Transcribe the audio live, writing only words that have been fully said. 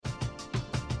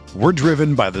We're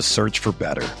driven by the search for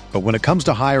better. But when it comes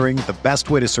to hiring, the best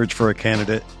way to search for a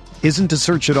candidate isn't to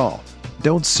search at all.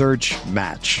 Don't search,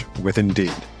 match with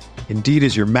Indeed. Indeed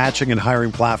is your matching and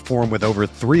hiring platform with over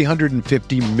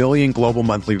 350 million global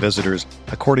monthly visitors,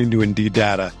 according to Indeed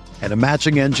data, and a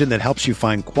matching engine that helps you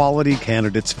find quality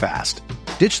candidates fast.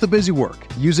 Ditch the busy work.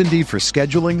 Use Indeed for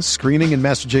scheduling, screening, and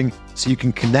messaging so you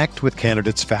can connect with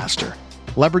candidates faster.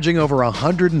 Leveraging over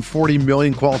 140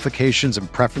 million qualifications and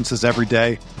preferences every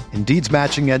day, Indeed's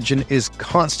matching engine is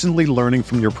constantly learning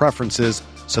from your preferences,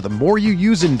 so the more you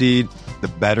use Indeed, the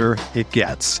better it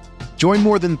gets. Join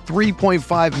more than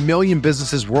 3.5 million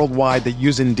businesses worldwide that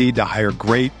use Indeed to hire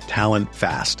great talent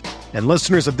fast. And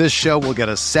listeners of this show will get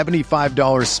a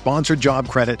 $75 sponsored job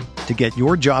credit to get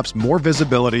your jobs more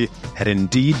visibility at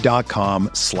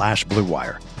Indeed.com/Blue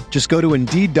Wire. Just go to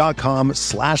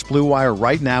Indeed.com/Blue Wire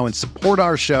right now and support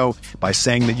our show by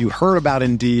saying that you heard about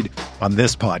Indeed on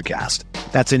this podcast.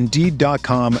 That's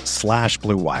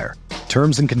Indeed.com/Blue Wire.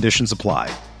 Terms and conditions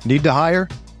apply. Need to hire?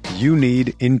 You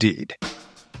need Indeed.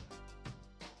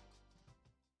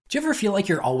 Do you ever feel like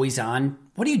you're always on?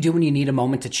 What do you do when you need a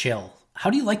moment to chill? How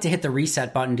do you like to hit the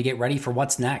reset button to get ready for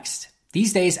what's next?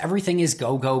 These days, everything is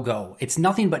go, go, go. It's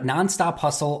nothing but nonstop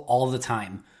hustle all the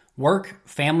time. Work,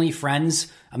 family,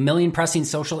 friends, a million pressing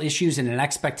social issues, and an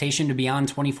expectation to be on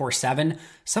 24/7.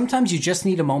 Sometimes you just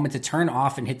need a moment to turn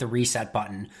off and hit the reset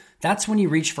button. That's when you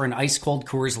reach for an ice-cold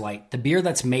Coors Light, the beer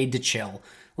that's made to chill.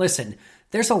 Listen,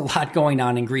 there's a lot going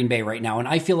on in Green Bay right now, and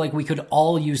I feel like we could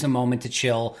all use a moment to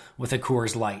chill with a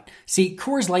Coors Light. See,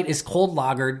 Coors Light is cold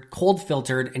lagered, cold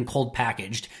filtered, and cold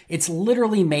packaged. It's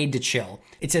literally made to chill.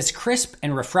 It's as crisp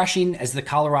and refreshing as the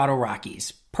Colorado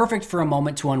Rockies. Perfect for a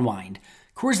moment to unwind.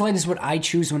 Coors Light is what I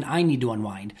choose when I need to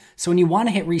unwind. So when you want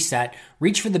to hit reset,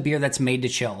 reach for the beer that's made to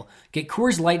chill. Get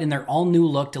Coors Light in their all-new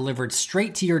look delivered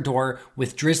straight to your door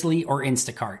with Drizzly or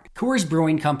Instacart. Coors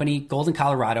Brewing Company, Golden,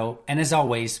 Colorado, and as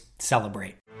always,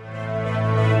 celebrate.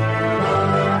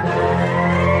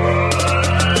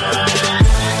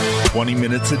 "20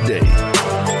 minutes a day,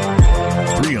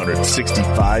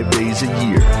 365 days a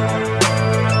year.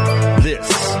 This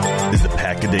is the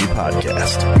Pack-A-Day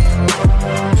Podcast.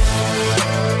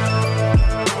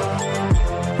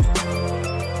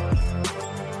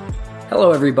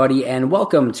 Hello, everybody, and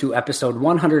welcome to episode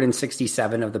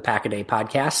 167 of the Pack-A-Day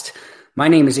Podcast. My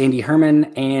name is Andy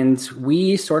Herman, and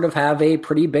we sort of have a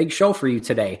pretty big show for you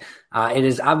today. It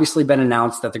has obviously been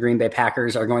announced that the Green Bay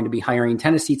Packers are going to be hiring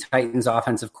Tennessee Titans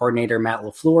offensive coordinator Matt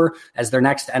LaFleur as their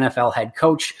next NFL head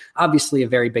coach. Obviously a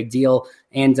very big deal.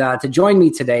 And to join me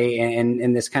today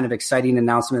in this kind of exciting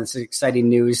announcement, this exciting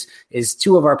news, is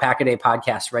two of our Pack-A-Day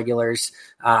podcast regulars.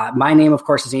 My name, of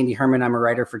course, is Andy Herman. I'm a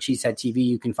writer for Cheesehead TV.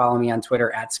 You can follow me on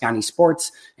Twitter at Scotty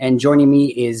Sports. And joining me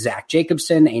is Zach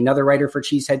Jacobson, another writer for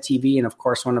Cheesehead TV, and of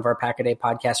course, one of our Pack-A-Day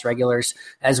podcast regulars,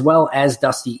 as well as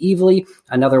Dusty Evely,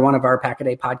 another one of our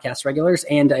Pack-A-Day podcast regulars,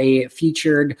 and a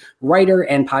featured writer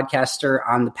and podcaster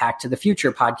on the Pack to the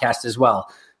Future podcast as well.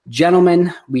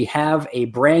 Gentlemen, we have a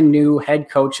brand new head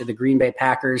coach of the Green Bay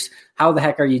Packers. How the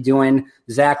heck are you doing?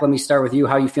 Zach, let me start with you.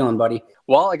 How are you feeling, buddy?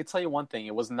 Well, I can tell you one thing.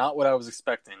 It was not what I was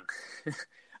expecting.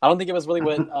 I don't think it was really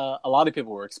what a lot of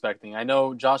people were expecting. I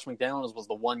know Josh McDaniels was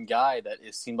the one guy that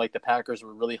it seemed like the Packers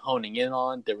were really honing in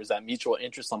on. There was that mutual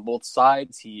interest on both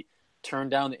sides. He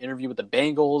turned down the interview with the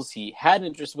Bengals. He had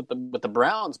interest with the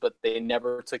Browns, but they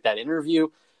never took that interview.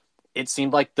 It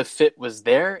seemed like the fit was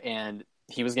there, and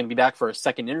he was going to be back for a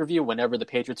second interview whenever the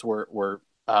Patriots were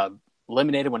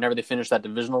eliminated, whenever they finished that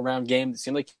divisional round game. It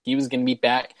seemed like he was going to be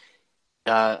back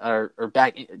head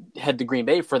to Green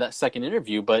Bay for that second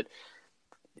interview. But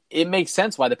it makes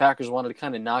sense why the Packers wanted to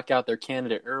kind of knock out their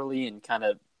candidate early and kind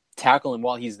of tackle him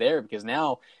while he's there, because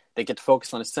now they get to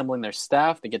focus on assembling their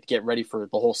staff. They get to get ready for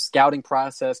the whole scouting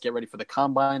process, get ready for the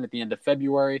combine at the end of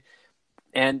February.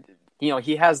 And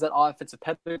he has that offensive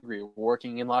pedigree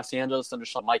working in Los Angeles under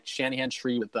Mike Shanahan's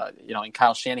tree with, and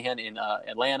Kyle Shanahan in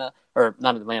Atlanta, or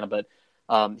not in Atlanta, but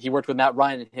he worked with Matt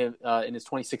Ryan in his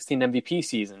 2016 MVP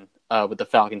season with the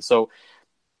Falcons. So,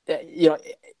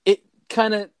 it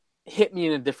kind of hit me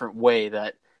in a different way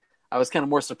that I was kind of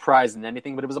more surprised than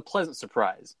anything, but it was a pleasant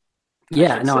surprise.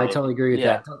 Yeah, no, I totally agree with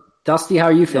that. Dusty, how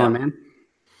are you feeling, man?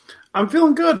 I'm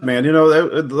feeling good, man.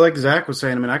 Like Zach was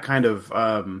saying, I mean, I kind of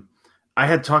I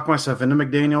had talked myself into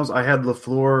McDaniels. I had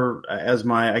LaFleur as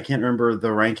I can't remember the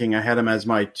ranking. I had him as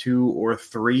my 2 or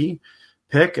 3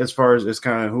 pick as far as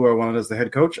kind of who I wanted as the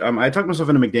head coach. I talked myself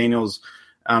into McDaniels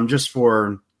just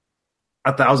for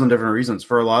 1,000 different reasons.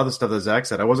 For a lot of the stuff that Zach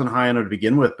said, I wasn't high on it to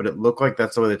begin with, but it looked like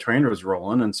that's the way the trainer was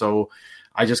rolling. And so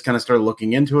I just kind of started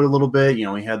looking into it a little bit. He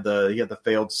had the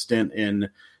failed stint in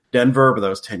Denver, but that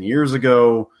was 10 years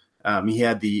ago. He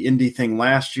had the Indy thing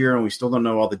last year, and we still don't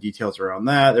know all the details around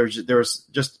that. There was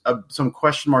just some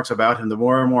question marks about him. The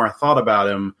more and more I thought about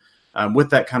him with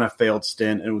that kind of failed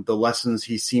stint and with the lessons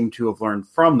he seemed to have learned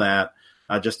from that,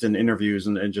 just in interviews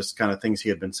and just kind of things he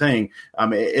had been saying,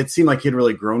 it seemed like he had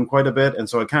really grown quite a bit. And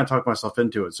so I kind of talked myself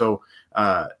into it. So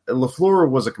LaFleur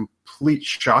was a complete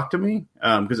shock to me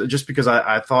because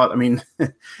I thought, I mean,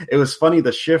 it was funny,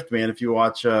 the shift, man. If you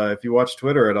watch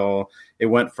Twitter at all, it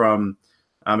went from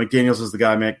McDaniels is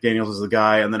the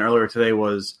guy. And then earlier today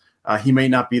was he may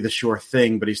not be the sure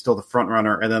thing, but he's still the front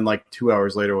runner. And then like 2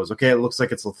 hours later was, okay, it looks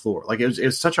like it's LaFleur. Like it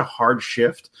was such a hard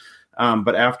shift.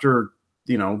 But after,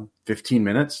 15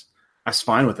 minutes, I was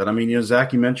fine with it. I mean,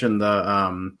 Zach, you mentioned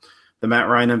the Matt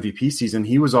Ryan MVP season.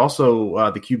 He was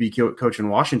also the QB coach in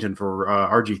Washington for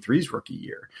RG3's rookie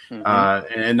year.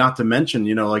 Mm-hmm. And not to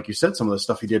mention, like you said, some of the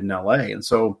stuff he did in LA. And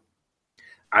so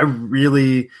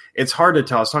it's hard to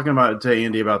tell. I was talking to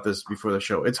Andy about this before the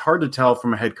show. It's hard to tell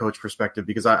from a head coach perspective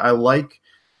because I like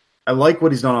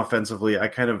what he's done offensively. I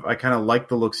kind of like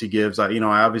the looks he gives. I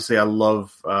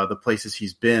love the places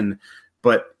he's been,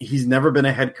 but he's never been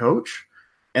a head coach,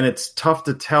 and it's tough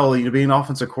to tell. Being an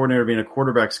offensive coordinator, being a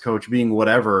quarterback's coach, being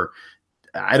whatever.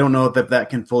 I don't know that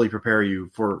can fully prepare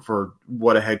you for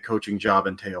what a head coaching job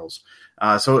entails.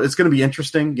 So it's going to be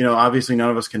interesting. Obviously none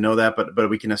of us can know that, but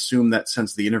we can assume that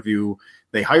since the interview,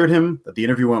 they hired him, that the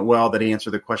interview went well, that he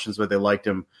answered the questions, that they liked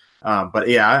him. But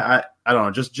yeah, I don't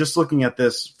know. Just looking at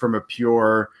this from a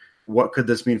pure, what could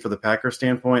this mean for the Packers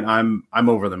standpoint? I'm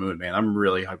over the moon, man. I'm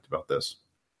really hyped about this.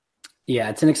 Yeah,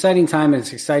 it's an exciting time and it's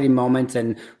an exciting moment,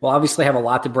 and we'll obviously have a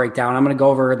lot to break down. I'm going to go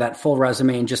over that full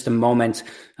resume in just a moment.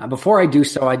 Before I do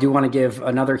so, I do want to give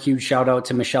another huge shout out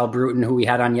to Michelle Bruton, who we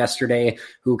had on yesterday,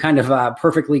 who kind of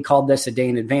perfectly called this a day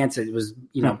in advance. It was,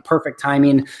 perfect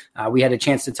timing. We had a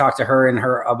chance to talk to her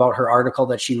about her article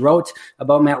that she wrote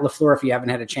about Matt LaFleur. If you haven't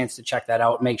had a chance to check that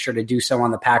out, make sure to do so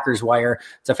on the Packers Wire.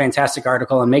 It's a fantastic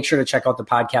article, and make sure to check out the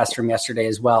podcast from yesterday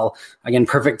as well. Again,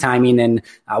 perfect timing, and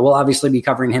we'll obviously be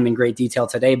covering him in great detail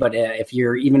today, but if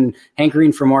you're even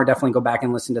hankering for more, definitely go back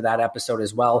and listen to that episode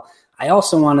as well. I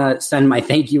also want to send my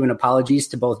thank you and apologies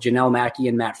to both Janelle Mackey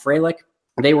and Matt Freilich.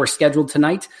 They were scheduled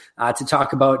tonight to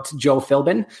talk about Joe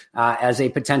Philbin as a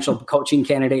potential coaching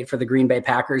candidate for the Green Bay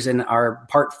Packers in our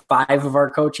part 5 of our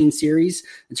coaching series.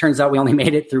 It turns out we only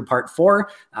made it through part 4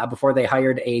 before they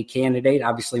hired a candidate,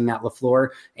 obviously Matt LaFleur,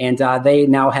 and they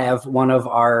now have one of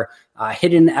our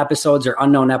hidden episodes or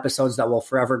unknown episodes that will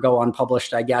forever go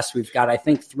unpublished. I guess we've got, I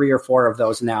think, 3 or 4 of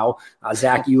those now.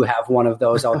 Zach, you have one of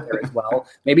those out there as well.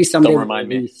 Maybe someday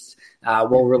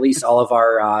we'll release all of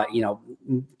our,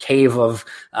 cave of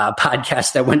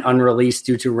podcasts that went unreleased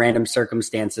due to random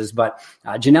circumstances. But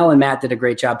Janelle and Matt did a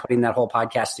great job putting that whole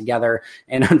podcast together.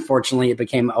 And unfortunately, it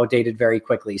became outdated very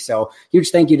quickly. So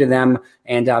huge thank you to them.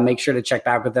 And make sure to check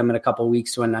back with them in a couple of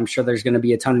weeks when I'm sure there's going to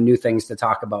be a ton of new things to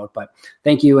talk about. But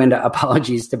thank you and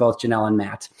apologies to both Janelle and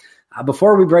Matt.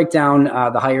 Before we break down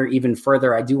the hire even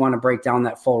further, I do want to break down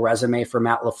that full resume for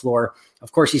Matt LaFleur.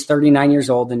 Of course, he's 39 years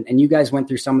old, and you guys went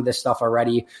through some of this stuff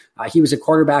already. He was a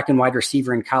quarterback and wide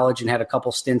receiver in college and had a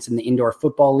couple stints in the Indoor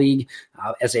Football League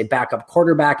as a backup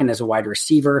quarterback and as a wide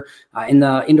receiver. In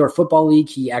the Indoor Football League,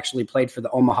 he actually played for the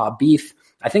Omaha Beef.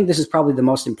 I think this is probably the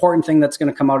most important thing that's going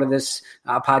to come out of this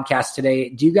podcast today.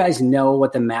 Do you guys know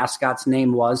what the mascot's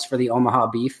name was for the Omaha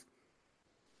Beef?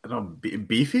 I don't know,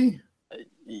 Beefy?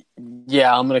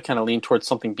 Yeah, I'm going to kind of lean towards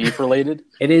something beef related.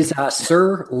 It is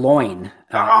Sirloin.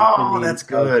 That's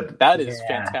good. That is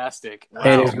fantastic. Wow.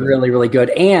 It is really, really good.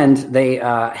 And they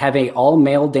have a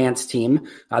all-male dance team,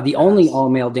 the only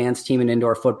all-male dance team in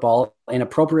indoor football, and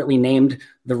appropriately named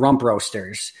the Rump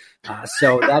Roasters.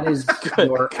 So that is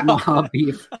your Omaha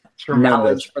Beef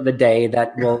knowledge for the day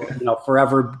that will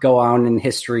forever go on in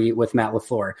history with Matt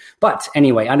LaFleur. But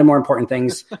anyway, on to more important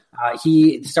things.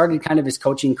 He started kind of his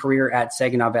coaching career at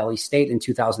Saginaw Valley State in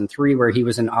 2003, where he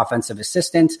was an offensive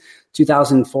assistant.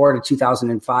 2004 to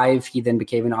 2005, he then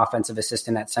became an offensive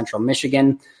assistant at Central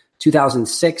Michigan.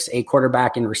 2006, a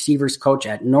quarterback and receivers coach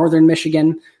at Northern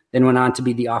Michigan, then went on to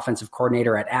be the offensive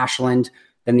coordinator at Ashland,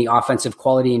 then the offensive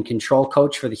quality and control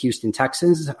coach for the Houston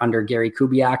Texans under Gary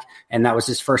Kubiak, and that was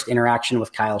his first interaction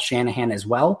with Kyle Shanahan as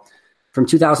well. From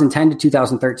 2010 to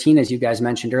 2013, as you guys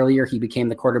mentioned earlier, he became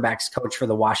the quarterback's coach for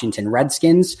the Washington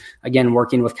Redskins, again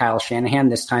working with Kyle Shanahan,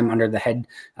 this time under the head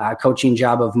coaching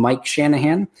job of Mike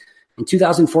Shanahan. In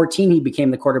 2014, he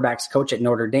became the quarterback's coach at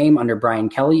Notre Dame under Brian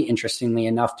Kelly. Interestingly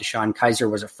enough, DeShone Kizer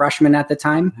was a freshman at the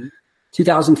time. Mm-hmm.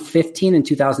 2015 and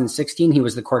 2016, he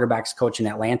was the quarterback's coach in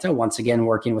Atlanta, once again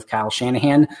working with Kyle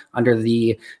Shanahan under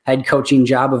the head coaching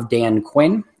job of Dan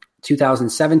Quinn.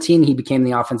 2017, he became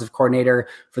the offensive coordinator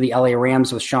for the LA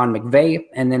Rams with Sean McVay.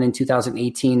 And then in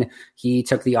 2018, he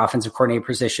took the offensive coordinator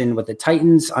position with the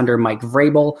Titans under Mike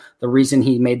Vrabel. The reason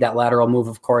he made that lateral move,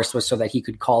 of course, was so that he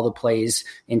could call the plays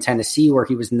in Tennessee, where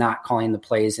he was not calling the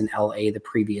plays in LA the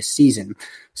previous season.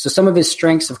 So some of his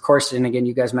strengths, of course, and again,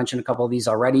 you guys mentioned a couple of these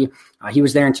already. He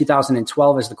was there in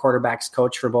 2012 as the quarterbacks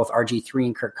coach for both RG3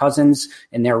 and Kirk Cousins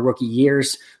in their rookie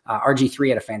years. RG3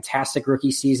 had a fantastic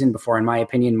rookie season before, in my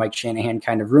opinion, Mike Shanahan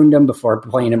kind of ruined him before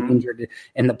playing him injured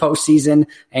in the postseason.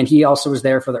 And he also was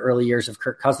there for the early years of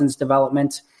Kirk Cousins'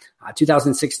 development.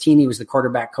 2016, he was the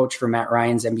quarterback coach for Matt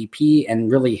Ryan's MVP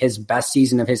and really his best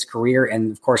season of his career,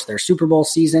 and of course their Super Bowl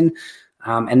season.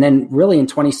 And then really in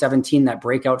 2017, that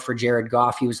breakout for Jared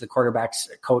Goff, he was the quarterback's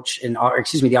coach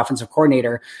the offensive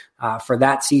coordinator for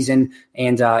that season.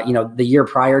 And, the year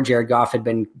prior, Jared Goff had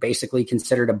been basically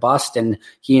considered a bust, and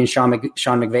he and Sean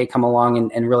McVay come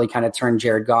along and really kind of turned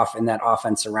Jared Goff and that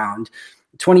offense around.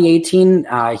 2018,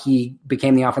 he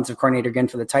became the offensive coordinator again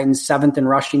for the Titans, 7th in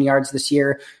rushing yards this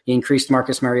year. He increased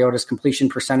Marcus Mariota's completion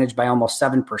percentage by almost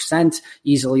 7%,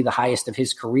 easily the highest of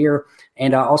his career,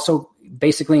 and also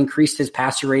basically increased his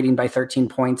passer rating by 13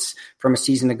 points from a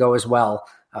season ago as well.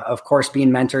 Of course, being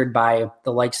mentored by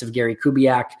the likes of Gary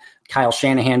Kubiak, Kyle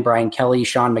Shanahan, Brian Kelly,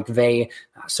 Sean McVay,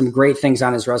 some great things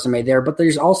on his resume there, but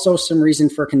there's also some reason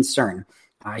for concern.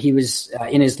 He was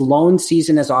in his lone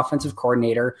season as offensive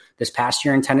coordinator this past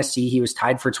year in Tennessee. He was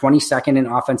tied for 22nd in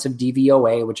offensive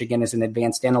DVOA, which again is an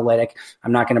advanced analytic.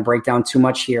 I'm not going to break down too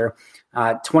much here.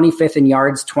 25th in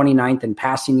yards, 29th in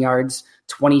passing yards,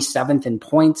 27th in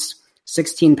points,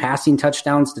 16 passing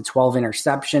touchdowns to 12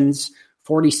 interceptions,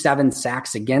 47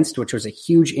 sacks against, which was a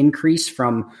huge increase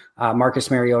from Marcus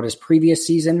Mariota's previous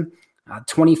season.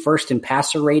 21st in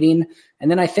passer rating. And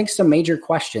then I think some major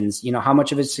questions, how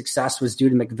much of his success was due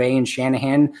to McVay and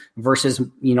Shanahan versus,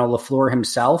 LaFleur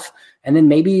himself. And then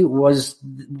maybe was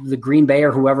the Green Bay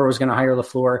or whoever was going to hire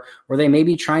LaFleur, were they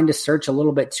maybe trying to search a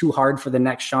little bit too hard for the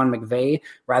next Sean McVay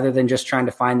rather than just trying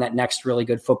to find that next really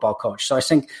good football coach? So I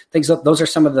think those are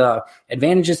some of the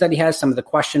advantages that he has, some of the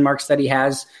question marks that he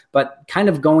has, but kind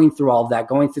of going through all of that,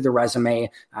 going through the resume,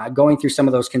 going through some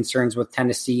of those concerns with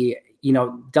Tennessee.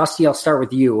 Dusty, I'll start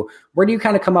with you. Where do you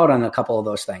kind of come out on a couple of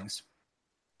those things?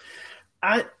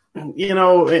 And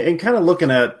kind of looking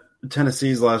at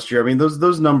Tennessee's last year, I mean,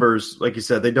 those numbers, like you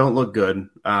said, they don't look good.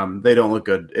 They don't look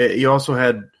good. You also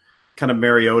had kind of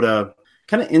Mariota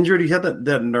kind of injured. He had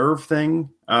that nerve thing.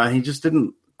 He just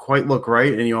didn't quite look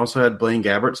right. And you also had Blaine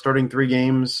Gabbert starting 3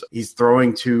 games. He's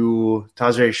throwing to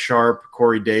Tajay Sharp,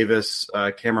 Corey Davis,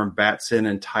 Cameron Batson,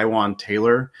 and Taiwan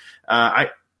Taylor.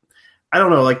 I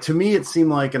don't know. Like, to me, it seemed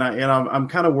like, and I'm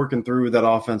kind of working through that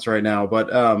offense right now, but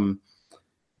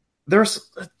there's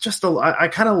just I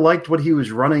kind of liked what he was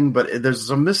running, but there's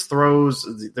some missed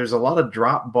throws. There's a lot of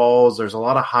drop balls. There's a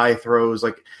lot of high throws.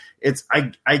 Like,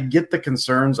 I get the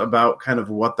concerns about kind of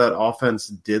what that offense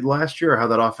did last year, or how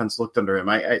that offense looked under him.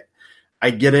 I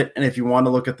get it. And if you want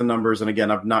to look at the numbers, and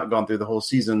again, I've not gone through the whole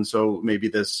season, so maybe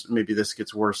this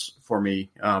gets worse for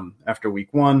me after week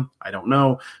 1. I don't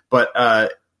know, but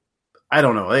I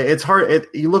don't know. It's hard.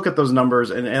 You look at those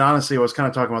numbers, and honestly, I was kind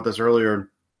of talking about this earlier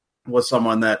with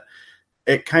someone that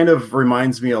it kind of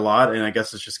reminds me a lot, and I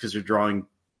guess it's just because you're drawing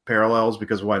parallels,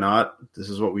 because why not? This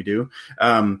is what we do.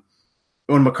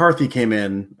 When McCarthy came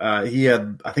in, he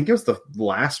had, I think it was the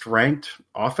last ranked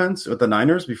offense with the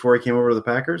Niners before he came over to the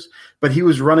Packers, but he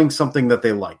was running something that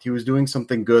they liked. He was doing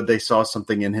something good. They saw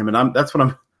something in him, and that's what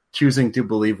I'm choosing to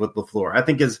believe with LaFleur. I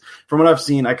think from what I've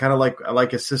seen, I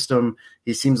like his system.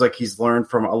 He seems like he's learned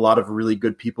from a lot of really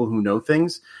good people who know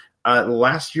things.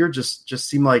 Last year just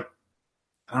seemed like,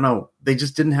 I don't know, they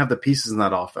just didn't have the pieces in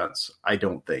that offense. I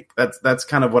don't think that's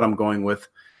kind of what I'm going with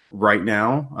right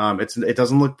now. It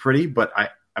doesn't look pretty, but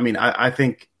I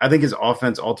think his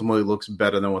offense ultimately looks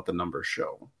better than what the numbers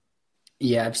show.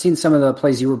 Yeah, I've seen some of the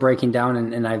plays you were breaking down,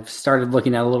 and I've started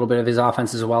looking at a little bit of his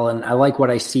offense as well, and I like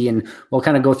what I see, and we'll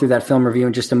kind of go through that film review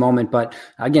in just a moment. But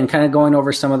again, kind of going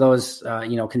over some of those,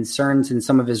 concerns and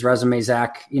some of his resume,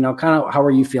 Zach, kind of how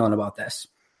are you feeling about this?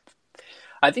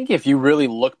 I think if you really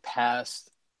look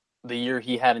past the year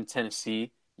he had in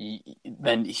Tennessee,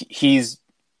 then he's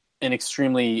an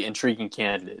extremely intriguing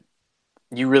candidate.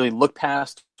 You really look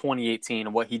past 2018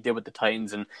 and what he did with the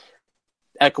Titans, and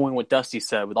echoing what Dusty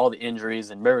said, with all the injuries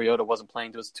and Mariota wasn't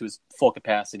playing to his full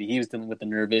capacity. He was dealing with the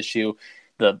nerve issue.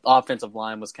 The offensive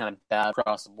line was kind of bad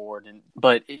across the board.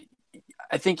 But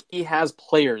I think he has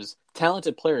players,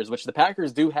 talented players, which the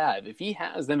Packers do have. If he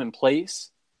has them in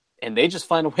place and they just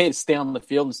find a way to stay on the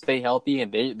field and stay healthy,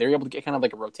 and they're able to get kind of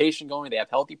like a rotation going, they have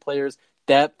healthy players,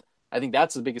 depth, I think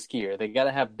that's the biggest key here. They got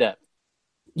to have depth.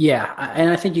 Yeah, and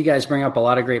I think you guys bring up a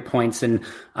lot of great points, and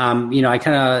I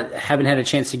kind of haven't had a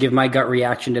chance to give my gut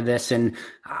reaction to this, and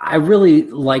I really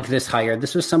like this hire.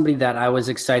 This was somebody that I was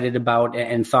excited about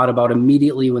and thought about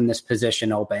immediately when this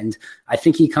position opened. I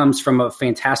think he comes from a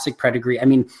fantastic pedigree. I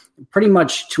mean, pretty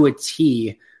much to a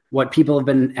T, what people have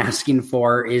been asking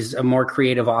for is a more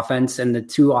creative offense, and the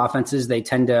two offenses they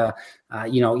tend to,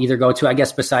 either go to, I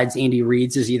guess, besides Andy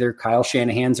Reid's, is either Kyle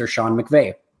Shanahan's or Sean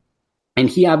McVay. And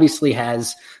he obviously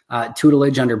has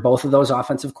tutelage under both of those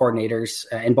offensive coordinators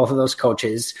and both of those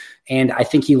coaches. And I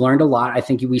think he learned a lot. I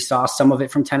think we saw some of it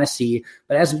from Tennessee.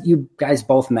 But as you guys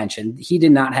both mentioned, he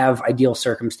did not have ideal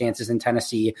circumstances in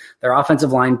Tennessee. Their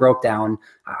offensive line broke down.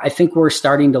 I think we're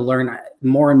starting to learn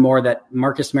more and more that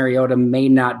Marcus Mariota may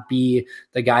not be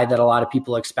the guy that a lot of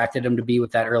people expected him to be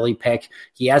with that early pick.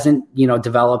 He hasn't,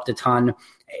 developed a ton.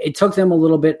 It took them a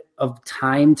little bit of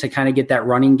time to kind of get that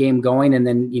running game going. And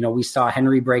then, we saw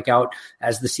Henry break out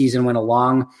as the season went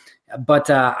along. But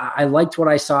I liked what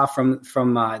I saw from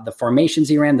the formations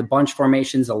he ran, the bunch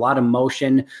formations, a lot of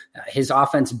motion. His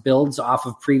offense builds off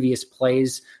of previous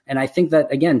plays. And I think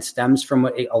that, again, stems from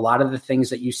a lot of the things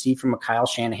that you see from a Kyle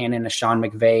Shanahan and a Sean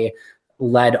McVay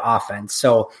led offense.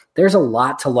 So there's a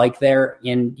lot to like there.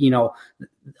 And,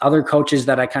 other coaches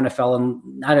that I kind of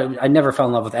I never fell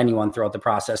in love with anyone throughout the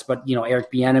process, but,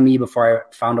 Eric Bieniemy before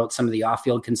I found out some of the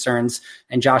off-field concerns,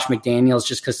 and Josh McDaniels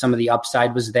just because some of the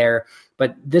upside was there.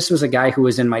 But this was a guy who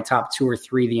was in my top 2 or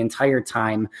 3 the entire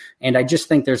time. And I just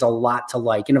think there's a lot to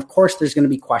like. And of course, there's going to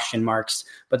be question marks,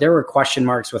 but there were question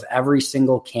marks with every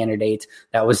single candidate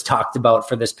that was talked about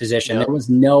for this position. Yep. There was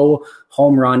no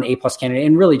home run A+ candidate.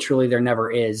 And really, truly, there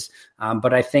never is.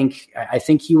 But I think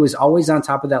he was always on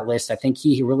top of that list. I think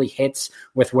he really hits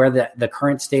with where the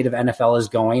current state of NFL is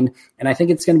going. And I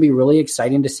think it's going to be really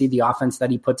exciting to see the offense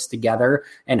that he puts together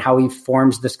and how he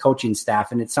forms this coaching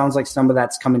staff. And it sounds like some of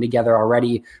that's coming together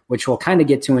already, which we'll kind of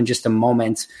get to in just a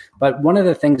moment. But one of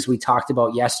the things we talked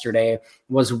about yesterday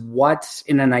was what,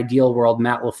 in an ideal world,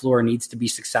 Matt LaFleur needs to be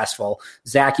successful.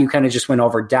 Zach, you kind of just went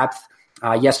over depth.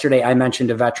 Yesterday, I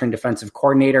mentioned a veteran defensive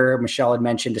coordinator. Michelle had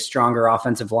mentioned a stronger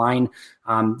offensive line.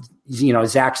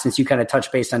 Zach, since you kind of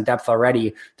touched base on depth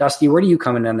already, Dusty, where do you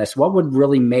come in on this? What would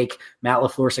really make Matt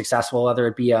LaFleur successful, whether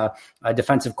it be a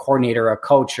defensive coordinator, a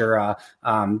coach, or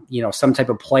some type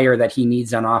of player that he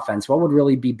needs on offense? What would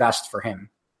really be best for him?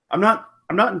 I'm not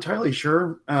entirely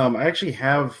sure.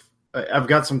 I've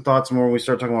got some thoughts more when we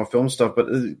start talking about film stuff, but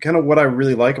kind of what I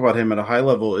really like about him at a high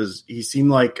level is he seemed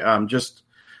like just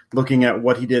looking at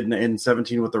what he did in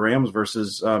 17 with the Rams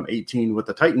versus 18 with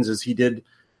the Titans, is he did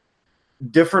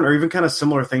different or even kind of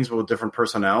similar things, but with different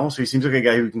personnel. So he seems like a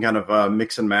guy who can kind of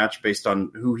mix and match based on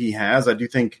who he has. I do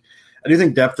think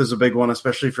depth is a big one,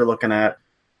 especially if you're looking at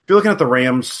the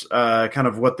Rams, kind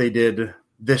of what they did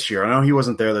this year. I know he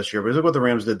wasn't there this year, but look what the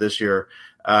Rams did this year.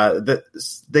 That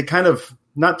they kind of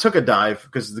not took a dive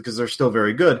because they're still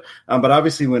very good. But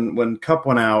obviously when Kupp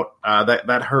went out,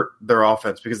 that hurt their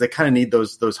offense because they kind of need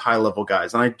those high level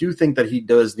guys. And I do think that he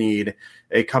does need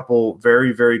a couple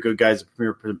very, very good guys at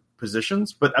premier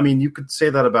positions. But I mean, you could say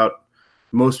that about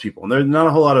most people. And there's not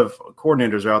a whole lot of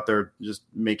coordinators out there just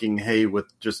making hay with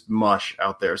just mush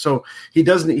out there. So he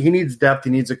needs depth. He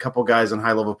needs a couple guys in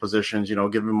high level positions,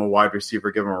 give him a wide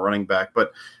receiver, give him a running back.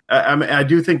 But I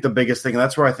do think the biggest thing, and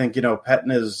that's where I think,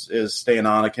 Pettine is staying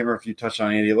on. I can't remember if you touched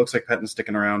on Andy. It looks like Pettine's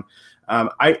sticking around.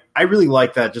 I really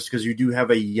like that just because you do have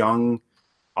a young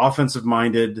offensive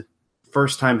minded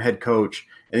first time head coach.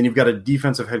 And then you've got a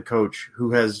defensive head coach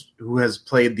who has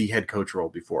played the head coach role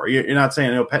before. You're not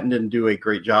saying, Pettine didn't do a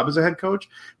great job as a head coach,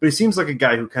 but he seems like a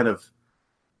guy who kind of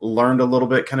learned a little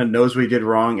bit, kind of knows what he did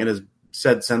wrong, and has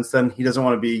said since then he doesn't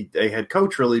want to be a head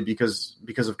coach really because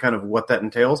of kind of what that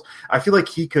entails. I feel like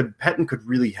Pettine could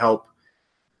really help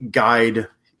guide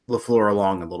LaFleur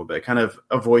along a little bit, kind of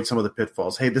avoid some of the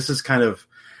pitfalls. Hey, this is kind of,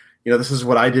 this is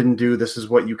what I didn't do. This is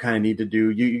what you kind of need to do.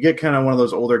 You get kind of one of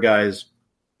those older guys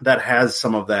that has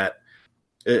some of that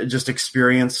just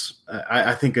experience.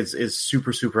 I think is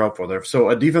super, super helpful there. So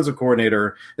a defensive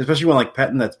coordinator, especially one like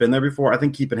Pettine that's been there before, I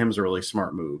think keeping him is a really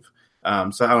smart move.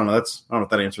 So I don't know. I don't know if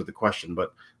that answered the question,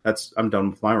 but I'm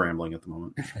done with my rambling at the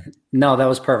moment. No, that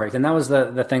was perfect. And that was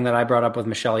the thing that I brought up with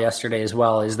Michelle yesterday as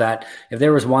well, is that if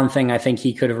there was one thing I think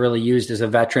he could have really used as a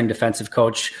veteran defensive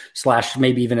coach /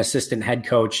 maybe even assistant head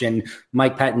coach, and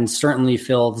Mike Pettine certainly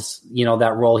fills,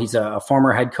 that role. He's a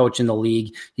former head coach in the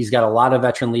league. He's got a lot of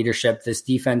veteran leadership. This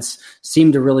defense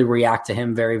seemed to really react to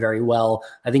him very, very well.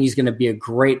 I think he's going to be a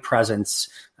great presence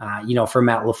for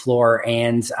Matt LaFleur.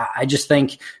 And I just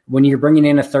think when you're bringing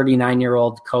in a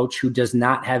 39-year-old coach who does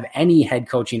not have any head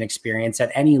coaching experience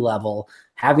at any level,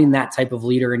 having that type of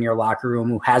leader in your locker room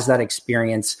who has that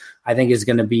experience, I think is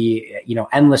going to be,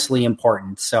 endlessly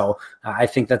important. So I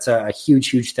think that's a huge,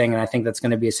 huge thing. And I think that's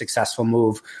going to be a successful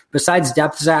move. Besides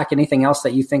depth, Zach, anything else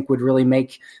that you think would really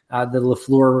make the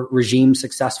LaFleur regime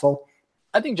successful?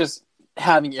 I think just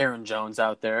having Aaron Jones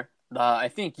out there. I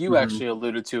think you actually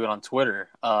alluded to it on Twitter.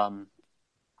 Kind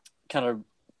of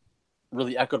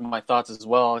really echoed my thoughts as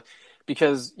well,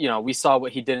 because, we saw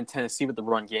what he did in Tennessee with the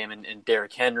run game and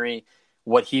Derrick Henry,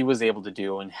 what he was able to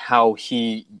do and how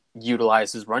he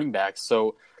utilized his running backs.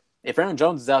 So if Aaron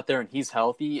Jones is out there and he's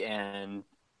healthy and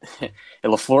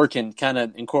LaFleur can kind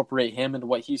of incorporate him into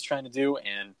what he's trying to do,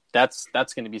 and that's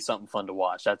going to be something fun to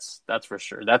watch. That's for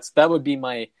sure. That would be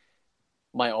my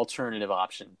alternative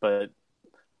option, but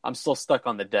I'm still stuck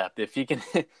on the depth. If he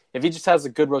just has a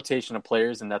good rotation of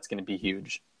players, then that's going to be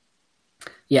huge.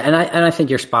 Yeah, and I think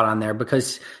you're spot on there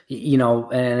because,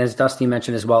 and as Dusty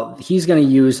mentioned as well, he's going to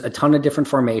use a ton of different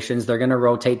formations. They're going to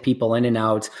rotate people in and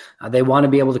out. They want to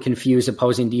be able to confuse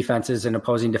opposing defenses and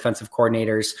opposing defensive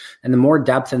coordinators. And the more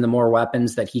depth and the more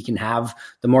weapons that he can have,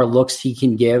 the more looks he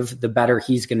can give, the better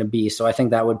he's going to be. So I think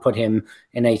that would put him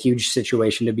in a huge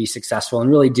situation to be successful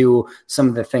and really do some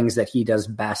of the things that he does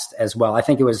best as well. I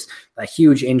think it was a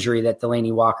huge injury that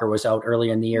Delanie Walker was out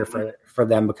earlier in the year for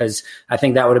them, because I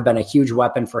think that would have been a huge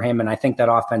weapon for him. And I think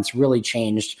that offense really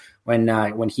changed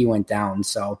when he went down.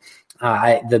 So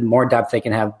the more depth they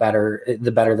can have,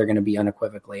 the better they're going to be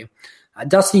unequivocally.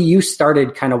 Dusty, you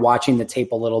started kind of watching the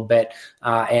tape a little bit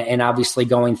and obviously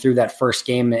going through that first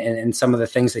game and some of the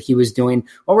things that he was doing.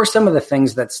 What were some of the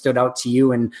things that stood out to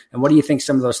you, and what do you think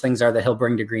some of those things are that he'll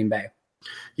bring to Green Bay?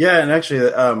 Yeah, and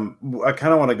actually, I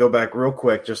kind of want to go back real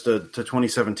quick just to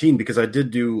 2017, because I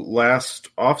did do last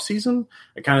offseason.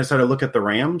 I kind of started to look at the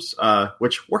Rams,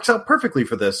 which works out perfectly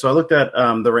for this. So I looked at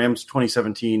the Rams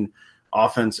 2017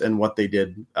 offense and what they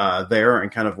did there,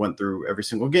 and kind of went through every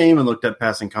single game and looked at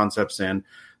passing concepts, and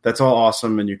that's all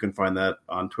awesome, and you can find that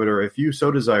on Twitter if you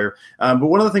so desire. But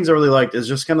one of the things I really liked is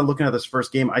just kind of looking at this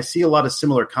first game. I see a lot of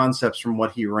similar concepts from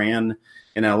what he ran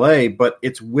in LA, but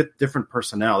it's with different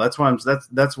personnel. That's why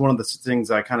that's one of the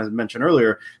things I kind of mentioned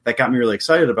earlier that got me really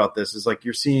excited about this, is like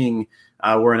you're seeing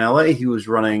where in LA he was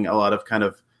running a lot of kind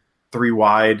of three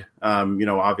wide,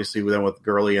 obviously with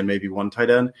Gurley and maybe one tight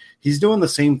end. He's doing the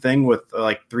same thing with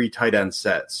like three tight end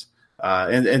sets.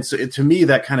 And so to me,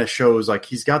 that kind of shows like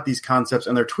he's got these concepts,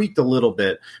 and they're tweaked a little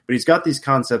bit, but he's got these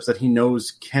concepts that he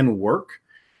knows can work.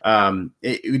 No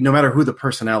matter who the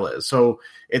personnel is. So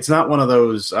it's not one of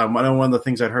those, I know one of the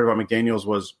things I'd heard about McDaniels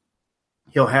was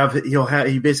he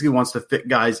basically wants to fit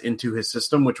guys into his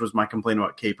system, which was my complaint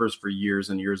about Capers for years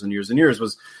and years and years and years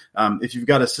was, if you've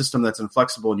got a system that's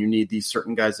inflexible and you need these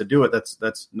certain guys to do it,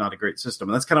 that's not a great system.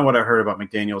 And that's kind of what I heard about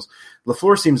McDaniels.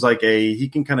 LaFleur seems like he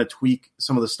can kind of tweak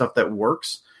some of the stuff that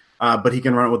works, but he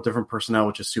can run it with different personnel,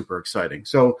 which is super exciting.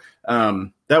 So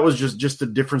that was just the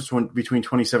difference between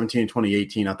 2017 and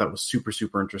 2018. I thought was super,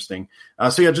 super interesting.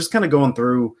 So yeah, just kind of going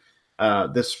through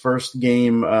this first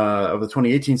game of the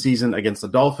 2018 season against the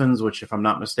Dolphins, which, if I'm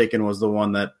not mistaken, was the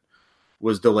one that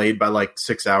was delayed by like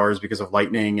 6 hours because of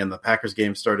lightning, and the Packers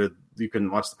game started. You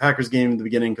couldn't watch the Packers game in the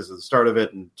beginning because of the start of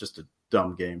it, and just a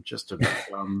dumb game,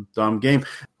 dumb game.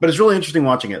 But it's really interesting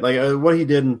watching it. Like what he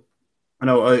did. I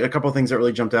know a couple of things that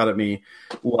really jumped out at me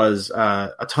was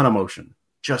a ton of motion,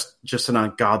 just an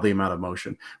ungodly amount of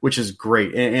motion, which is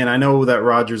great. And I know that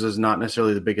Rodgers is not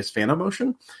necessarily the biggest fan of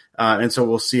motion, and so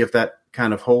we'll see if that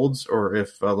kind of holds, or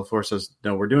if LaFleur says,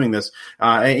 no, we're doing this.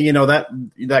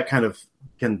 That kind of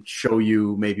can show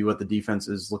you maybe what the defense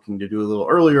is looking to do a little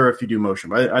earlier if you do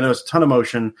motion. But I know it's a ton of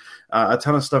motion, a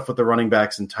ton of stuff with the running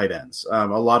backs and tight ends, a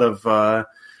lot of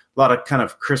kind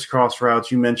of crisscross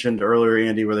routes you mentioned earlier,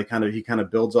 Andy, where he kind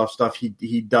of builds off stuff.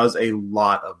 He does a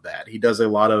lot of that. He does a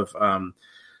lot of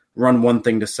run one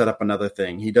thing to set up another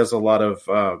thing. He does a lot of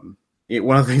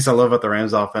one of the things I love about the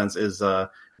Rams offense is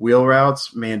wheel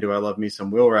routes. Man, do I love me some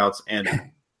wheel routes.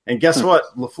 And guess what?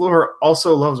 LaFleur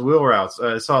also loves wheel routes.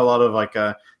 I saw a lot of like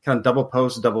kind of double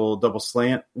post, double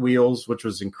slant wheels, which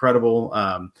was incredible.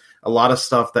 A lot of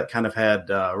stuff that kind of had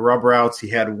rub routes. He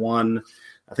had one,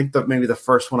 I think that maybe the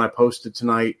first one I posted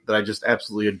tonight that I just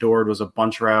absolutely adored was a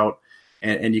bunch route.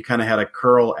 And you kind of had a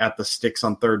curl at the sticks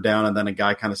on third down, and then a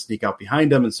guy kind of sneak out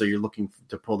behind him. And so you're looking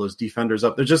to pull those defenders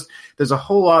up. There's a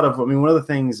whole lot of, one of the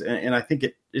things, and I think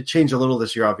it changed a little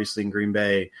this year, obviously in Green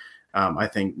Bay. I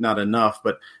think not enough,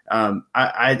 but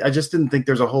I just didn't think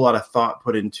there's a whole lot of thought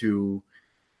put into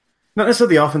Not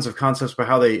necessarily the offensive concepts, but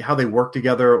how they work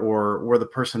together, or where the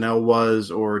personnel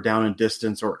was, or down and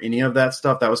distance, or any of that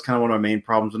stuff. That was kind of one of my main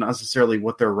problems, not necessarily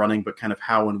what they're running, but kind of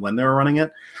how and when they're running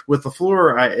it. With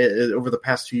LaFleur, over the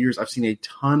past 2 years, I've seen a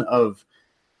ton of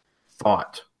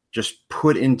thought just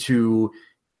put into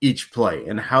each play,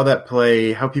 and how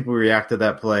people react to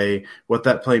that play, what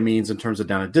that play means in terms of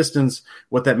down and distance,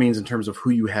 what that means in terms of who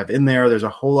you have in there. There's a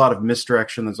whole lot of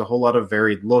misdirection. There's a whole lot of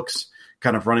varied looks,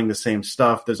 kind of running the same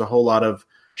stuff. There's a whole lot of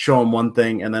show them one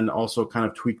thing and then also kind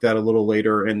of tweak that a little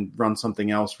later and run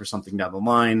something else for something down the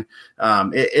line.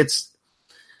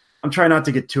 I'm trying not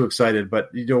to get too excited,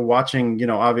 but watching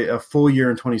a full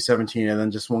year in 2017 and then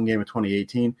just one game in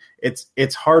 2018,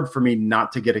 it's hard for me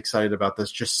not to get excited about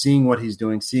this. Just seeing what he's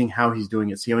doing, seeing how he's doing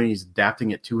it, seeing how he's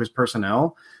adapting it to his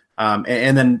personnel,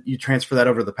 and then you transfer that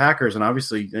over to the Packers, and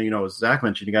obviously, as Zach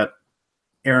mentioned, you got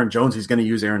Aaron Jones. He's going to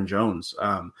use Aaron Jones.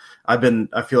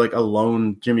 I feel like a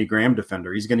lone Jimmy Graham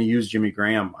defender. He's going to use Jimmy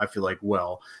Graham, I feel like,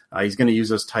 well. He's going to use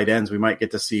those tight ends. We might get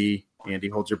to see, Andy,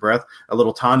 hold your breath, a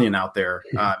little Tanyan out there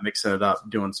mixing it up,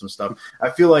 doing some stuff.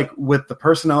 I feel like with the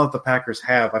personnel that the Packers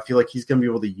have, I feel like he's going to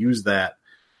be able to use that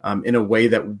in a way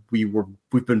that we've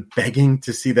been begging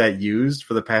to see that used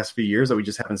for the past few years, that we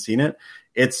just haven't seen it.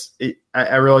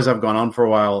 I realize I've gone on for a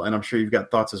while, and I'm sure you've got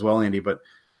thoughts as well, Andy, but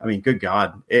I mean, good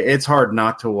God, it's hard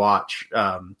not to watch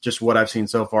just what I've seen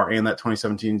so far and that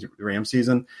 2017 Rams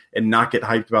season and not get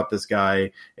hyped about this guy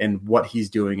and what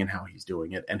he's doing and how he's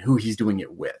doing it and who he's doing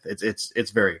it with. It's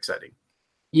very exciting.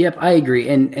 Yep, I agree.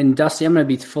 And Dusty, I'm going to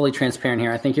be fully transparent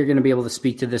here. I think you're going to be able to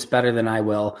speak to this better than I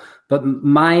will. But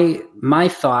my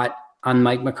thought on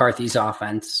Mike McCarthy's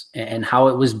offense and how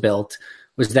it was built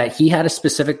was that he had a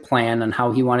specific plan on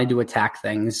how he wanted to attack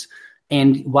things.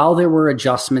 And while there were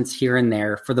adjustments here and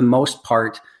there, for the most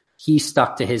part, he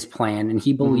stuck to his plan, and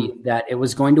he believed that it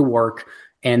was going to work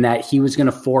and that he was going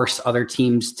to force other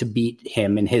teams to beat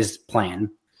him in his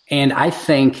plan. And I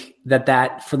think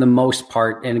that for the most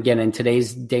part, and again, in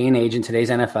today's day and age, in today's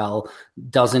NFL,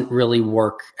 doesn't really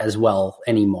work as well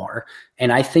anymore.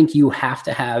 And I think you have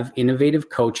to have innovative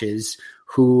coaches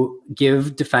who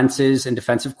give defenses and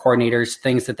defensive coordinators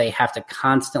things that they have to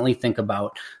constantly think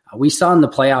about. We saw in the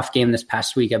playoff game this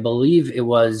past week, I believe it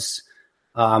was,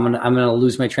 I'm going to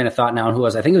lose my train of thought now on who it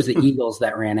was. I think it was the Eagles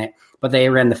that ran it, but they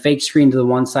ran the fake screen to the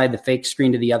one side, the fake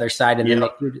screen to the other side, and then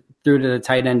they threw to the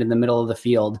tight end in the middle of the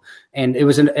field. And it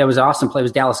was an awesome play. It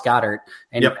was Dallas Goedert,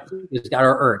 and it was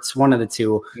Goddard or Ertz, one of the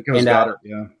two. And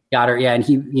Goddard, Goddard, and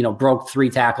he broke 3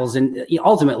 tackles, and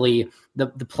ultimately the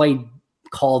play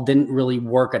call didn't really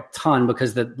work a ton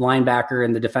because the linebacker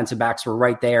and the defensive backs were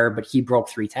right there, but he broke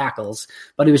 3 tackles.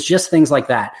 But it was just things like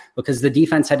that because the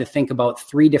defense had to think about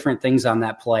 3 different things on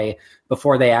that play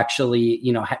before they actually,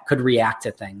 could react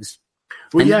to things.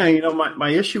 Well,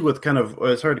 my issue with kind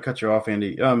of sorry to cut you off,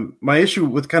 Andy. My issue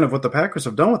with kind of what the Packers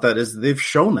have done with that is they've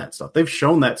shown that stuff. They've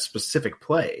shown that specific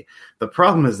play. The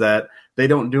problem is that they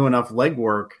don't do enough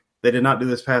legwork. They did not do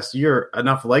this past year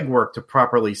enough legwork to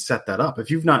properly set that up.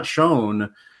 If you've not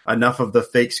shown enough of the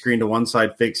fake screen to one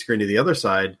side, fake screen to the other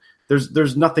side,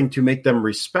 there's nothing to make them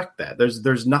respect that.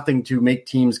 There's nothing to make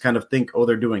teams kind of think, oh,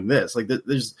 they're doing this. Like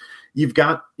you've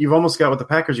almost got with the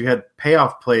Packers, you had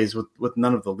payoff plays with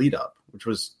none of the lead up, which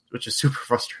is super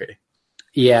frustrating.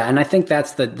 Yeah, and I think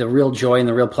that's the real joy and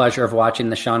the real pleasure of watching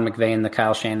the Sean McVay and the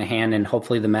Kyle Shanahan and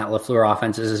hopefully the Matt LaFleur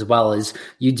offenses as well, is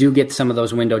you do get some of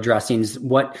those window dressings.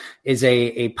 What is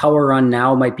a power run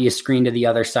now might be a screen to the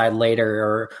other side later,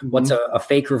 or what's a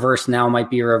fake reverse now might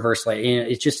be a reverse later.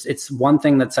 It's one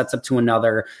thing that sets up to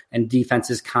another, and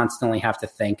defenses constantly have to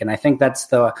think. And I think that's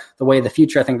the way of the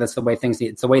future. I think that's the way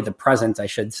it's the way of the present, I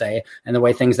should say, and the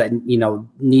way things that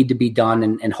need to be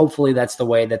done. And hopefully that's the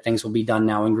way that things will be done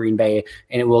now in Green Bay.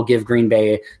 And it will give Green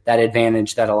Bay that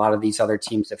advantage that a lot of these other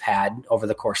teams have had over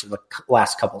the course of the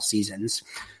last couple seasons.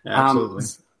 Absolutely.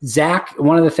 Zach,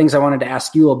 one of the things I wanted to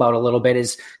ask you about a little bit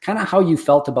is kind of how you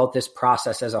felt about this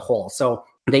process as a whole. So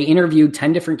they interviewed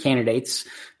 10 different candidates,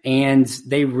 and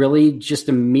they really just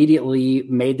immediately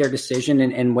made their decision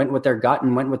and went with their gut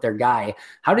and went with their guy.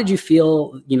 How did you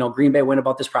feel, Green Bay went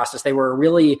about this process? They were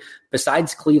really,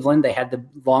 besides Cleveland, they had the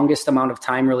longest amount of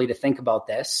time really to think about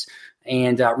this.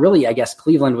 And really, I guess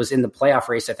Cleveland was in the playoff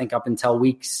race, I think, up until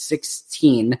week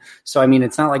 16. So, I mean,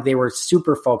 it's not like they were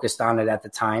super focused on it at the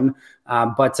time.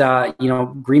 But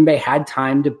Green Bay had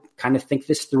time to kind of think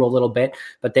this through a little bit.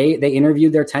 But they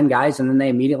interviewed their 10 guys, and then they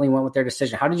immediately went with their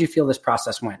decision. How did you feel this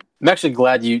process went? I'm actually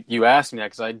glad you asked me that,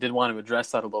 because I did want to address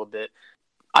that a little bit.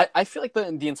 I feel like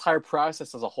the entire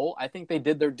process as a whole, I think they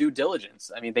did their due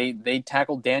diligence. I mean, they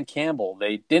tackled Dan Campbell.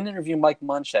 They didn't interview Mike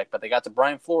Munchak, but they got to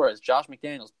Brian Flores, Josh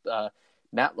McDaniels,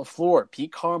 Matt LaFleur,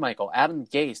 Pete Carmichael, Adam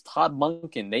Gase, Todd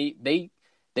Monken,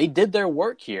 they did their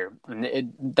work here.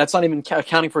 And that's not even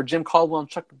accounting for Jim Caldwell and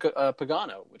Chuck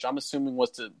Pagano, which I'm assuming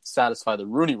was to satisfy the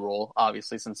Rooney Rule,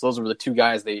 obviously, since those were the two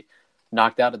guys they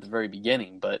knocked out at the very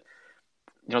beginning. But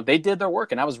they did their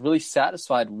work, and I was really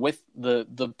satisfied with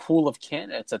the pool of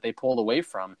candidates that they pulled away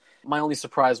from. My only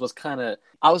surprise was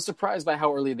I was surprised by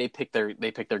how early they picked their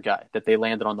guy, that they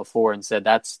landed on the floor and said,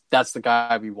 that's the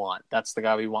guy we want. That's the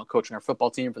guy we want coaching our football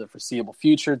team for the foreseeable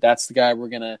future. That's the guy we're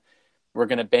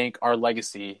gonna bank our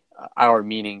legacy, our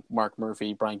meaning Mark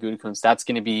Murphy, Brian Gutekunst. That's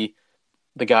gonna be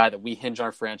the guy that we hinge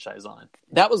our franchise on.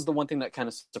 That was the one thing that kind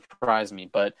of surprised me,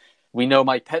 but we know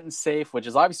Mike Pettine's safe, which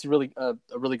is obviously really a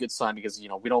really good sign because,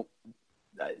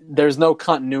 there's no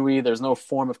continuity. There's no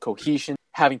form of cohesion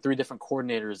having 3 different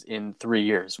coordinators in 3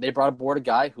 years. They brought aboard a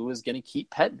guy who is going to keep